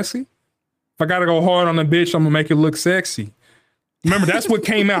look sexy? If I gotta go hard on a bitch, I'm gonna make it look sexy. Remember, that's what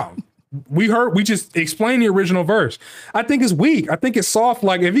came out. We just explained the original verse. I think it's weak. I think it's soft.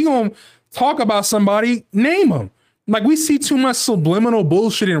 Like, if you're going to talk about somebody, name them. Like, we see too much subliminal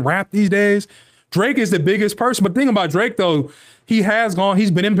bullshit in rap these days. Drake is the biggest person. But the thing about Drake, though, he's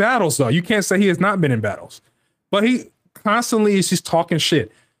been in battles, though. You can't say he has not been in battles. But he constantly is just talking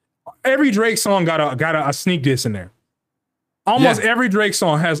shit. Every Drake song got a sneak diss in there. Almost every Drake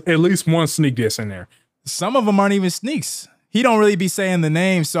song has at least one sneak diss in there. Some of them aren't even sneaks. He don't really be saying the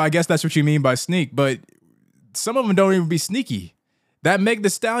name, so I guess that's what you mean by sneak. But some of them don't even be sneaky. That Meg Thee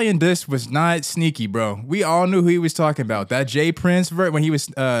Stallion diss was not sneaky, bro. We all knew who he was talking about. That Jay Prince when he was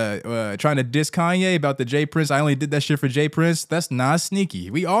trying to diss Kanye about the Jay Prince. I only did that shit for Jay Prince. That's not sneaky.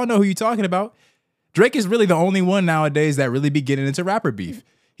 We all know who you're talking about. Drake is really the only one nowadays that really be getting into rapper beef.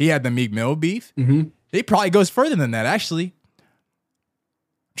 He had the Meek Mill beef. Mm-hmm. He probably goes further than that, actually.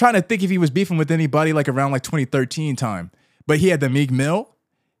 Trying to think if he was beefing with anybody like around like 2013 time. But he had the Meek Mill.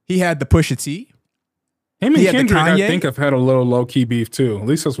 He had the Pusha T. Him and Kendrick, I think, have had a little low-key beef, too. At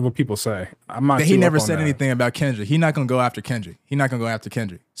least that's what people say. I'm not. He never said anything about Kendrick. He's not going to go after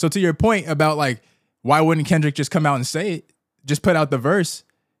Kendrick. So to your point about, like, why wouldn't Kendrick just come out and say it? Just put out the verse.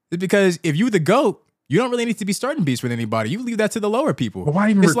 It's because if you the GOAT, you don't really need to be starting beefs with anybody. You leave that to the lower people. But why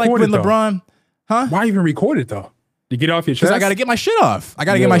even record it, though? It's like when LeBron... Huh? Why even record it, though? You get off your chest? Because I got to get my shit off.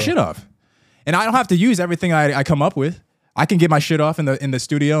 Get my shit off. And I don't have to use everything I come up with. I can get my shit off in the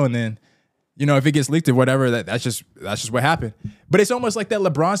studio, and then, if it gets leaked or whatever, that's just what happened. But it's almost like that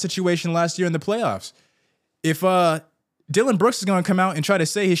LeBron situation last year in the playoffs. If Dylan Brooks is going to come out and try to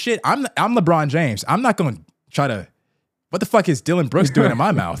say his shit, I'm LeBron James. I'm not going to try to. What the fuck is Dylan Brooks doing in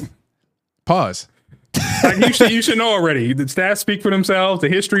my mouth? Pause. Like you should know already. The stats speak for themselves. The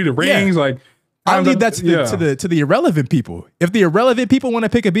history, the rings, like. I leave that to the irrelevant people. If the irrelevant people want to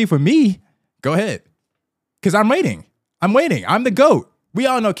pick a beef with me, go ahead, because I'm waiting. I'm the GOAT. We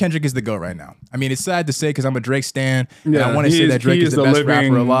all know Kendrick is the GOAT right now. I mean, it's sad to say because I'm a Drake stan, and I want to say that Drake is the best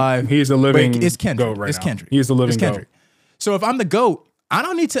rapper alive. He's a living it's Kendrick. GOAT right it's now. Kendrick. He's the living GOAT. So if I'm the GOAT, I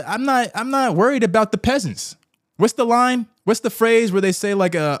don't need to. I'm not worried about the peasants. What's the line? What's the phrase where they say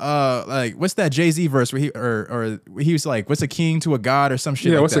like what's that Jay-Z verse where he was like, what's a king to a god or some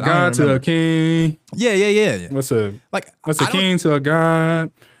shit? Yeah, like what's a god to a king? Yeah. What's a king to a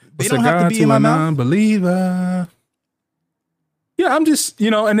god? They don't have to be in my mouth. Non-believer. Yeah, I'm just,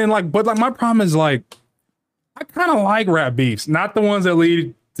 and then but my problem is I kind of like rap beefs, not the ones that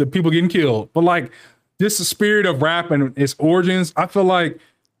lead to people getting killed, but just the spirit of rap and its origins. I feel like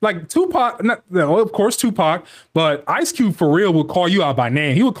Tupac, of course Tupac, but Ice Cube for real would call you out by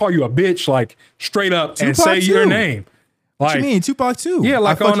name. He would call you a bitch, straight up, Tupac and say your name. What you mean? Tupac too? Yeah,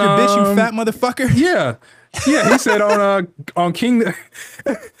 like I fucked your bitch, you fat motherfucker. Yeah. Yeah, he said on King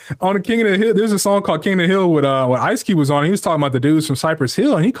on the King of the Hill. There's a song called King of the Hill with Ice Cube was on. He was talking about the dudes from Cypress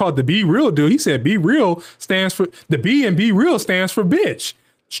Hill, and he called the Be Real dude. He said Be Real stands for the B, and Be Real stands for bitch.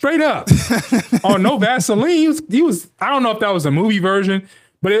 Straight up. On No Vaseline, he was. I don't know if that was a movie version,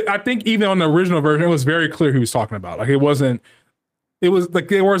 but I think even on the original version, it was very clear who he was talking about. Like it wasn't. It was like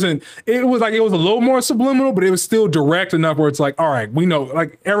it was a little more subliminal, but it was still direct enough where it's like, all right, we know,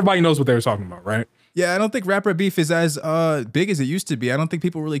 like everybody knows what they were talking about, right? Yeah, I don't think rapper beef is as big as it used to be. I don't think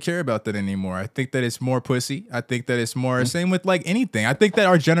people really care about that anymore. I think that it's more pussy. I think that it's more same with like anything. I think that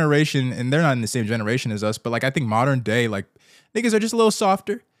our generation, and they're not in the same generation as us, but like I think modern day, like niggas are just a little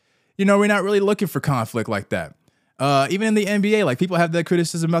softer. You know, we're not really looking for conflict like that. Even in the NBA, like people have that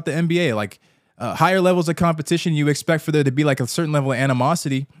criticism about the NBA, like higher levels of competition, you expect for there to be like a certain level of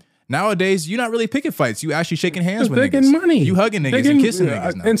animosity. Nowadays, you're not really picking fights. You actually shaking hands with niggas. Money. You hugging niggas and kissing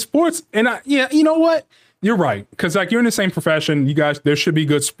niggas now. In sports, and you know what? You're right. Because like you're in the same profession. You guys, you should be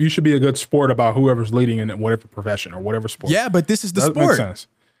a good sport about whoever's leading in whatever profession or whatever sport. Yeah, but this is the sport. Makes sense.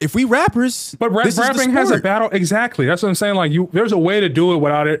 If we rappers, but rapping has a battle. Exactly. That's what I'm saying. Like there's a way to do it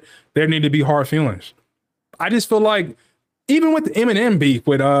without it. There need to be hard feelings. I just feel like even with the Eminem beef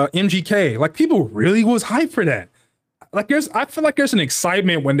with MGK, like people really was hyped for that. Like I feel like there's an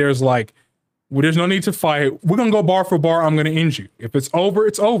excitement when there's like, well, there's no need to fight. We're gonna go bar for bar. I'm gonna end you. If it's over,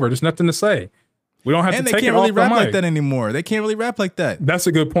 it's over. There's nothing to say. We don't have to take it off the mic. And they can't really rap like that anymore. They can't really rap like that. That's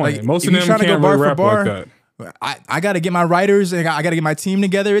a good point. Like, most of them can't really rap like that. I got to get my writers and I got to get my team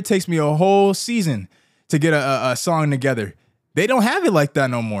together. It takes me a whole season to get a song together. They don't have it like that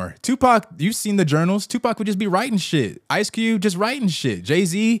no more. Tupac, you've seen the journals. Tupac would just be writing shit. Ice Cube just writing shit.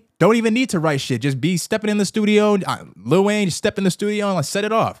 Jay-Z don't even need to write shit. Just be stepping in the studio. Lil Wayne just step in the studio and like set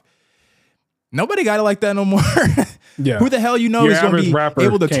it off. Nobody got it like that no more. Yeah. Who the hell is going to be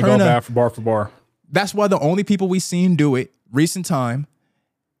able to turn bar for bar. That's why the only people we seen do it recent time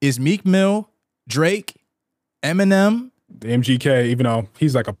is Meek Mill, Drake, Eminem, the MGK. Even though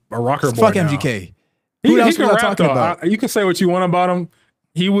he's like a rocker boy. Fuck now. MGK. He can rap though. You can say what you want about him.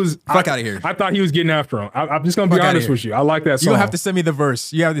 He was fuck out of here. I thought he was getting after him. I'm just gonna be honest with you. I like that song. You don't have to send me the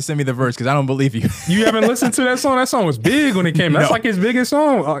verse. You have to send me the verse because I don't believe you. You haven't listened to that song? That song was big when it came. That's like his biggest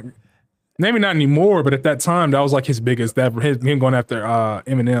song. Maybe not anymore, but at that time, that was like his biggest. Him going after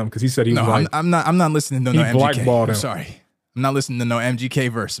Eminem because he said he was like. I'm not listening to no MGK. Blackballed him. I'm sorry. I'm not listening to no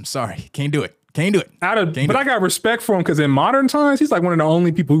MGK verse. I'm sorry. Can't do it. But I got respect for him because in modern times, he's like one of the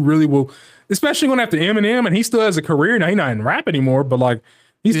only people who really will, especially going after Eminem, and he still has a career. Now he's not in rap anymore, but like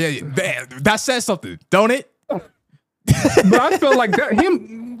that says something, don't it? But I feel like the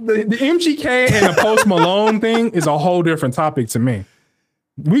MGK and the Post Malone thing is a whole different topic to me.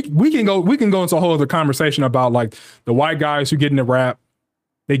 We can go into a whole other conversation about like the white guys who get into rap,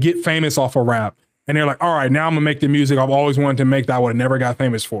 they get famous off of rap, and they're like, all right, now I'm gonna make the music I've always wanted to make that I would have never got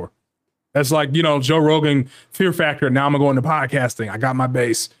famous for. That's like, you know, Joe Rogan, Fear Factor. Now I'm gonna go into podcasting. I got my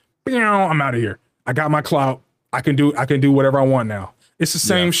base. I'm out of here. I got my clout. I can do whatever I want now. It's the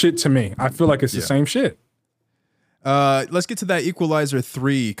same shit to me. I feel like it's the same shit. Let's get to that Equalizer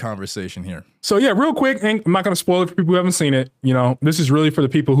 3 conversation here. So yeah, real quick, and I'm not gonna spoil it for people who haven't seen it. You know, this is really for the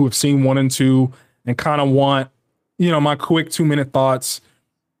people who have seen 1 and 2 and kind of want, you know, my quick 2-minute thoughts.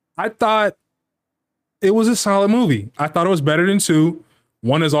 I thought it was a solid movie. I thought it was better than 2.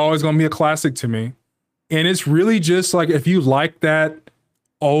 1 is always going to be a classic to me. And it's really just like, if you like that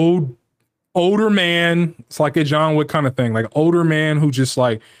older man, it's like a John Wick kind of thing, like older man who just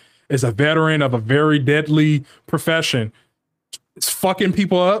like is a veteran of a very deadly profession. It's fucking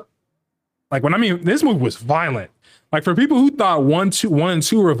people up. Like this movie was violent. Like for people who thought 1 and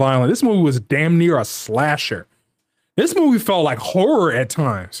 2 were violent, this movie was damn near a slasher. This movie felt like horror at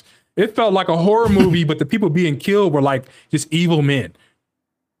times. It felt like a horror movie, but the people being killed were like just evil men.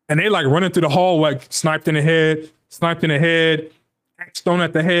 And they like running through the hall, like sniped in the head, axe thrown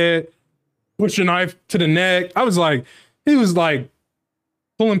at the head, push your knife to the neck. I was like, he was like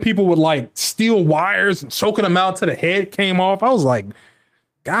pulling people with like steel wires and choking them out till the head came off. I was like,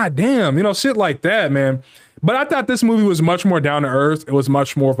 God damn, you know, shit like that, man. But I thought this movie was much more down to earth. It was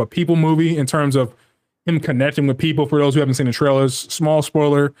much more of a people movie in terms of him connecting with people. For those who haven't seen the trailers, small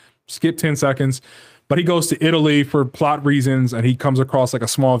spoiler, skip 10 seconds. But he goes to Italy for plot reasons, and he comes across like a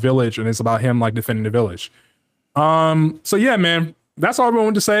small village, and it's about him like defending the village. So yeah, man, that's all I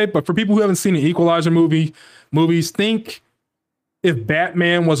wanted to say. But for people who haven't seen the Equalizer movies, think if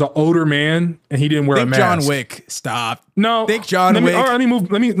Batman was an older man and he didn't wear a mask. John Wick, stop. No, think John Wick. Let me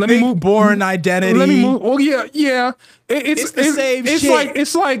move. Born Identity. Let me move. Oh yeah. It's the same shit.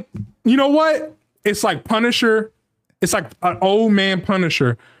 It's like you know what? It's like Punisher It's like an old man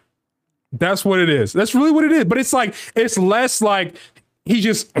Punisher. That's what it is. That's really what it is. But it's like, it's less like he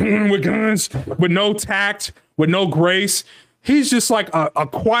just with guns, with no tact, with no grace. He's just like a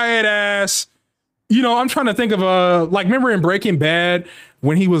quiet ass. You know, I'm trying to think of like, remember in Breaking Bad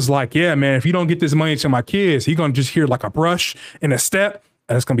when he was like, yeah, man, if you don't get this money to my kids, he's gonna just hear like a brush and a step,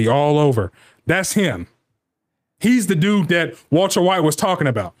 and it's gonna be all over. That's him. He's the dude that Walter White was talking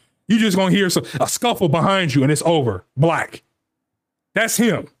about. You just gonna hear a scuffle behind you and it's over. Black. That's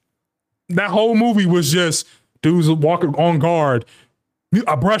him. That whole movie was just dudes walking on guard,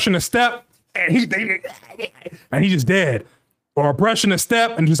 a brush and a step, and he's just dead. Or a brush and a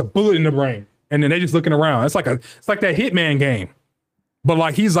step and just a bullet in the brain. And then they just looking around. It's like that Hitman game. But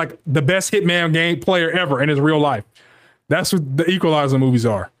like he's like the best Hitman game player ever in his real life. That's what the Equalizer movies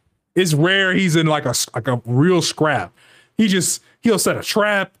are. It's rare he's in like a real scrap. He'll set a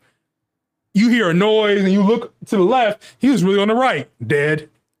trap. You hear a noise and you look to the left. He was really on the right, dead.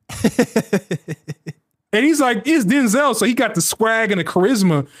 And he's like, it's Denzel, so he got the swag and the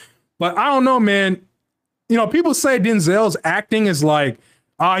charisma. But I don't know, man. You know, people say Denzel's acting is like,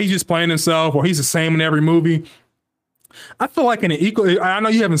 he's just playing himself or he's the same in every movie. I feel like in an equal, I know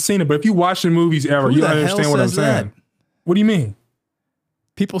you haven't seen it, but if you watch the movies ever, you understand what I'm saying. What do you mean?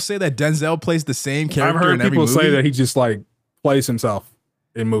 People say that Denzel plays the same character I've heard in every people movie. say that he just like plays himself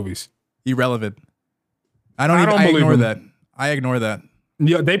in movies. Irrelevant. I ignore that. I ignore that.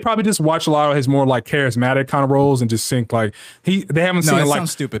 Yeah, they probably just watch a lot of his more like charismatic kind of roles and just think like they haven't seen like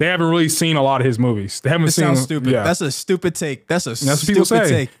stupid. They haven't really seen a lot of his movies. They haven't seen. Sounds stupid. Yeah. That's a stupid take. That's a what people stupid say.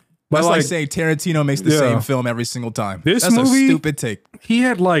 take. But That's like saying Tarantino makes the same film every single time. That's movie, a stupid take. He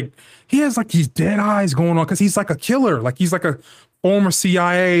has like these dead eyes going on because he's like a killer. Like he's like a former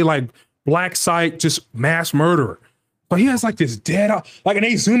CIA like black site just mass murderer. But he has like this dead eye, like, and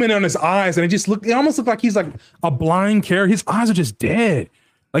they zoom in on his eyes and it almost looks like he's like a blind character. His eyes are just dead.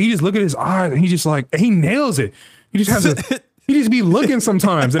 Like you just look at his eyes and he just like, he nails it. He just has he just be looking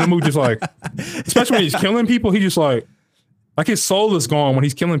sometimes in the movie just like, especially when he's killing people, he just like his soul is gone when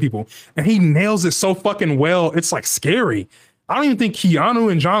he's killing people. And he nails it so fucking well, it's like scary. I don't even think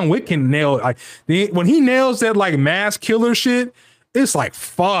Keanu and John Wick can nail it. Like when he nails that like mass killer shit, it's like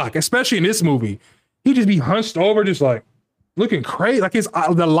fuck, especially in this movie. He just be hunched over, just like looking crazy. Like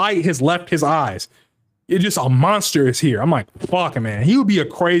the light has left his eyes. It's just a monster is here. I'm like, fuck, man. He would be a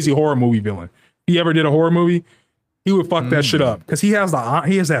crazy horror movie villain. He ever did a horror movie, he would fuck that shit up because he has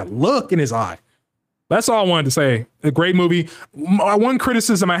that look in his eye. That's all I wanted to say. A great movie. One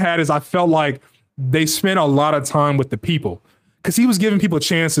criticism I had is I felt like they spent a lot of time with the people because he was giving people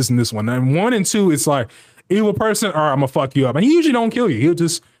chances in this one. And 1 and 2, it's like evil person, all right, I'm gonna fuck you up. And he usually don't kill you. He'll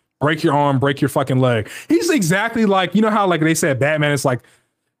just break your arm, break your fucking leg. He's exactly like, you know how like they said Batman is like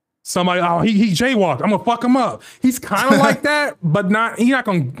somebody, he jaywalked, I'm gonna fuck him up. He's kind of like that, but he's not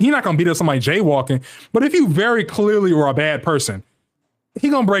gonna beat up somebody jaywalking. But if you very clearly were a bad person, he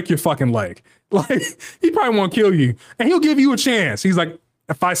gonna break your fucking leg. Like he probably won't kill you, and he'll give you a chance. He's like,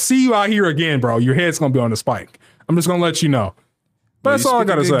 if I see you out here again, bro, your head's gonna be on the spike. I'm just gonna let you know. But that's all I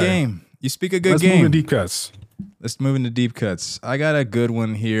gotta say. Game. You speak a good Let's game. move into deep cuts. Let's move into deep cuts. I got a good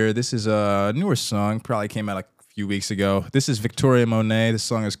one here. This is a newer song, probably came out a few weeks ago. This is Victoria Monet. The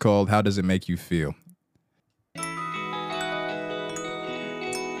song is called How Does It Make You Feel?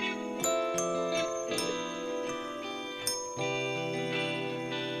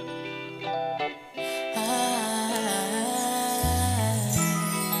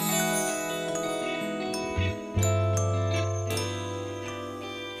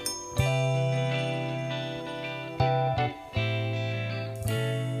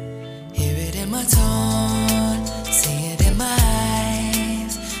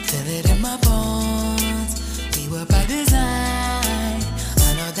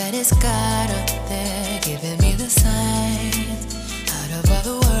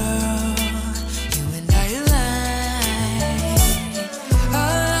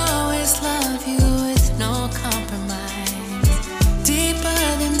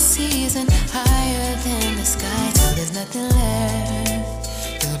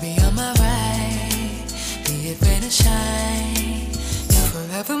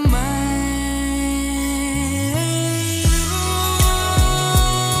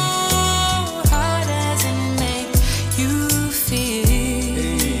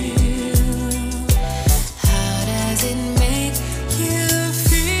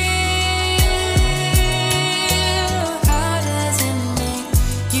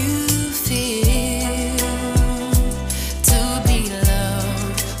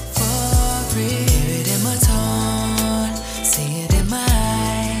 See it in my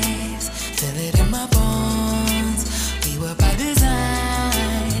eyes.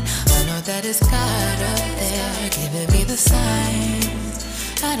 it's God up there giving me the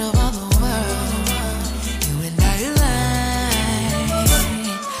signs. Out of all the world, you and I align.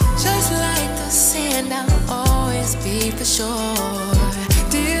 Just like the sand, I'll always be for sure.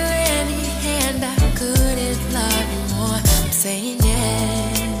 Deal any hand, I couldn't love you more. I'm saying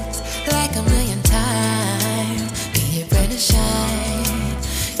yes, like a million times. Be it bright and shine,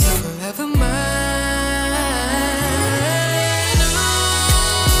 you're forever mine.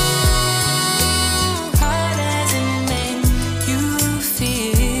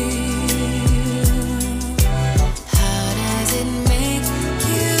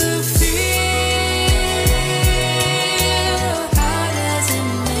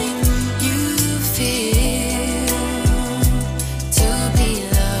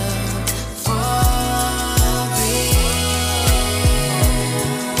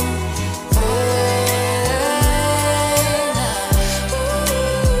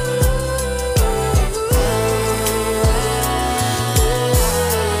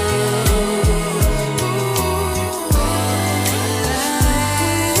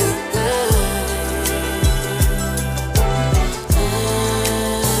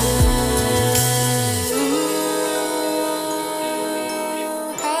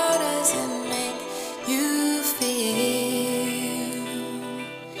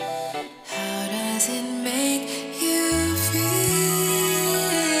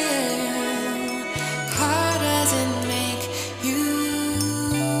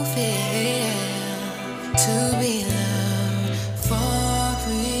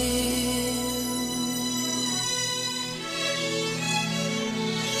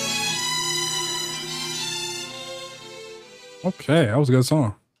 Okay, that was a good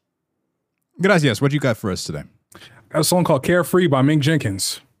song. Gracias. What you got for us today? I got a song called Carefree by Mink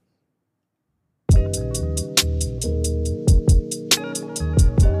Jenkins. I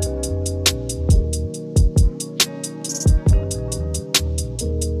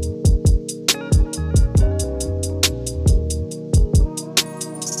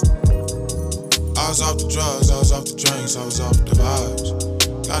was off the drugs, I was off the drinks, I was off the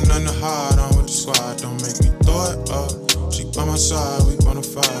vibes. Got nothing to hide, I'm with the squad, don't make me throw it up. She by my side, we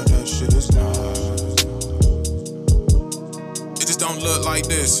bonafide, that shit is nice. It just don't look like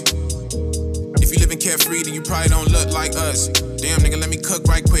this. If you living carefree, then you probably don't look like us. Damn, nigga, let me cook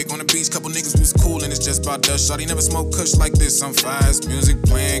right quick. On the beach, couple niggas was cool and it's just about dust. Shawty never smoked kush like this. I'm fast, music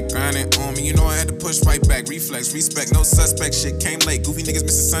playing, grinding on me. You know I had to push right back, reflex, respect, no suspect. Shit came late, goofy niggas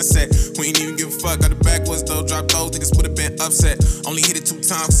missing sunset. We ain't even give a fuck, got the backwards though. Drop those niggas would've been upset. Only hit it 2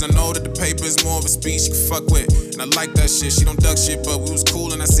 times, cause I know that the paper is more of a speech you can fuck with. And I like that shit, she don't duck shit, but we was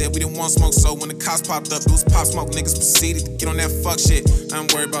cool and I said we didn't want smoke. So when the cops popped up, it was pop smoke. Niggas proceeded to get on that fuck shit. I'm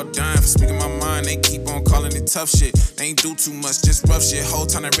worried about dying for speaking my mind. They keep on calling it tough shit. They ain't do too much, just rough shit. Whole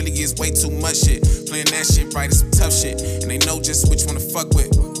time that really is way too much shit. Playing that shit right is some tough shit. And they know just which one to fuck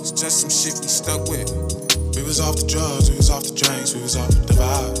with. It's just some shit we stuck with. We was off the drugs, we was off the drinks, we was off the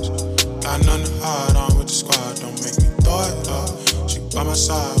vibes. Got nothing to hide, on with the squad, don't make me throw it up. She by my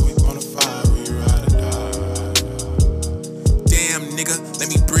side, we bonafide, we ride or die. Damn nigga, let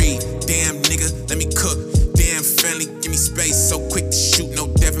me breathe. Damn nigga, let me cook. Damn family, give me space. So quick to shoot, no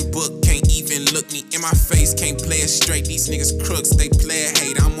Devin Book. Can't even look me in my face. Can't play it straight, these niggas crooks. They play it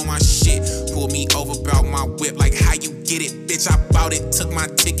hate, I'm on my shit. Pull me over, bout my whip. Like how you get it, bitch, I bought it. Took my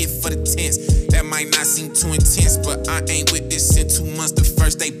ticket for the tents. That might not seem too intense, but I ain't with this in 2 months. The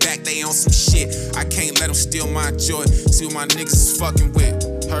first day back, they on some shit. I can't let them steal my joy. See what my niggas is fucking with.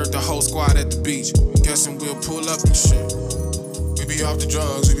 Heard the whole squad at the beach. Guessing we'll pull up and shit. We be off the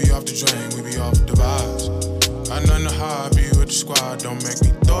drugs, we be off the drink, we be off the vibes. Got nothing to hide, be with the squad, don't make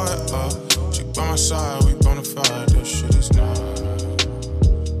me throw it up. She by my side, we bonafide, that shit is nice.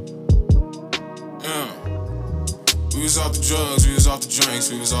 Yeah. We was off the drugs, we was off the drinks,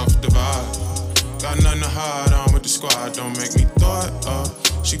 we was off the vibe. Got nothing to hide, I'm with the squad, don't make me throw it up.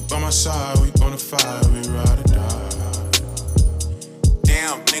 She by my side, we bonafide, we ride or die.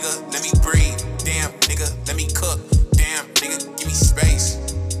 Damn, nigga, let me breathe. Damn, nigga, let me cook. Damn, nigga, give me space.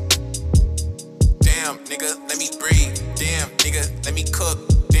 Damn, nigga, let me breathe. Damn, nigga, let me cook.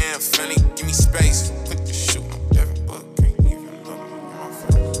 Damn, family, give me space. Put the shoot on Devin Book. Can't even look in my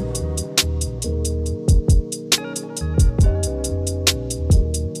face.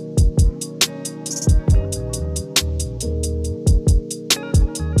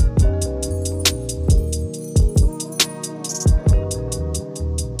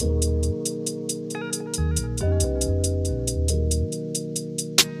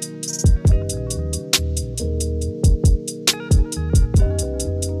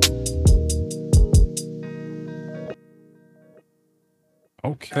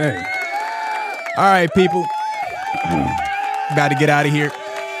 Okay. All right, people. About to get out of here.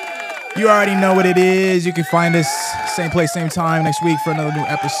 You already know what it is. You can find us same place, same time next week for another new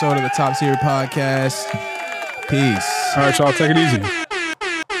episode of the Top Tier Podcast. Peace. All right, y'all. Take it easy.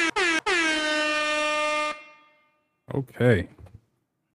 Okay.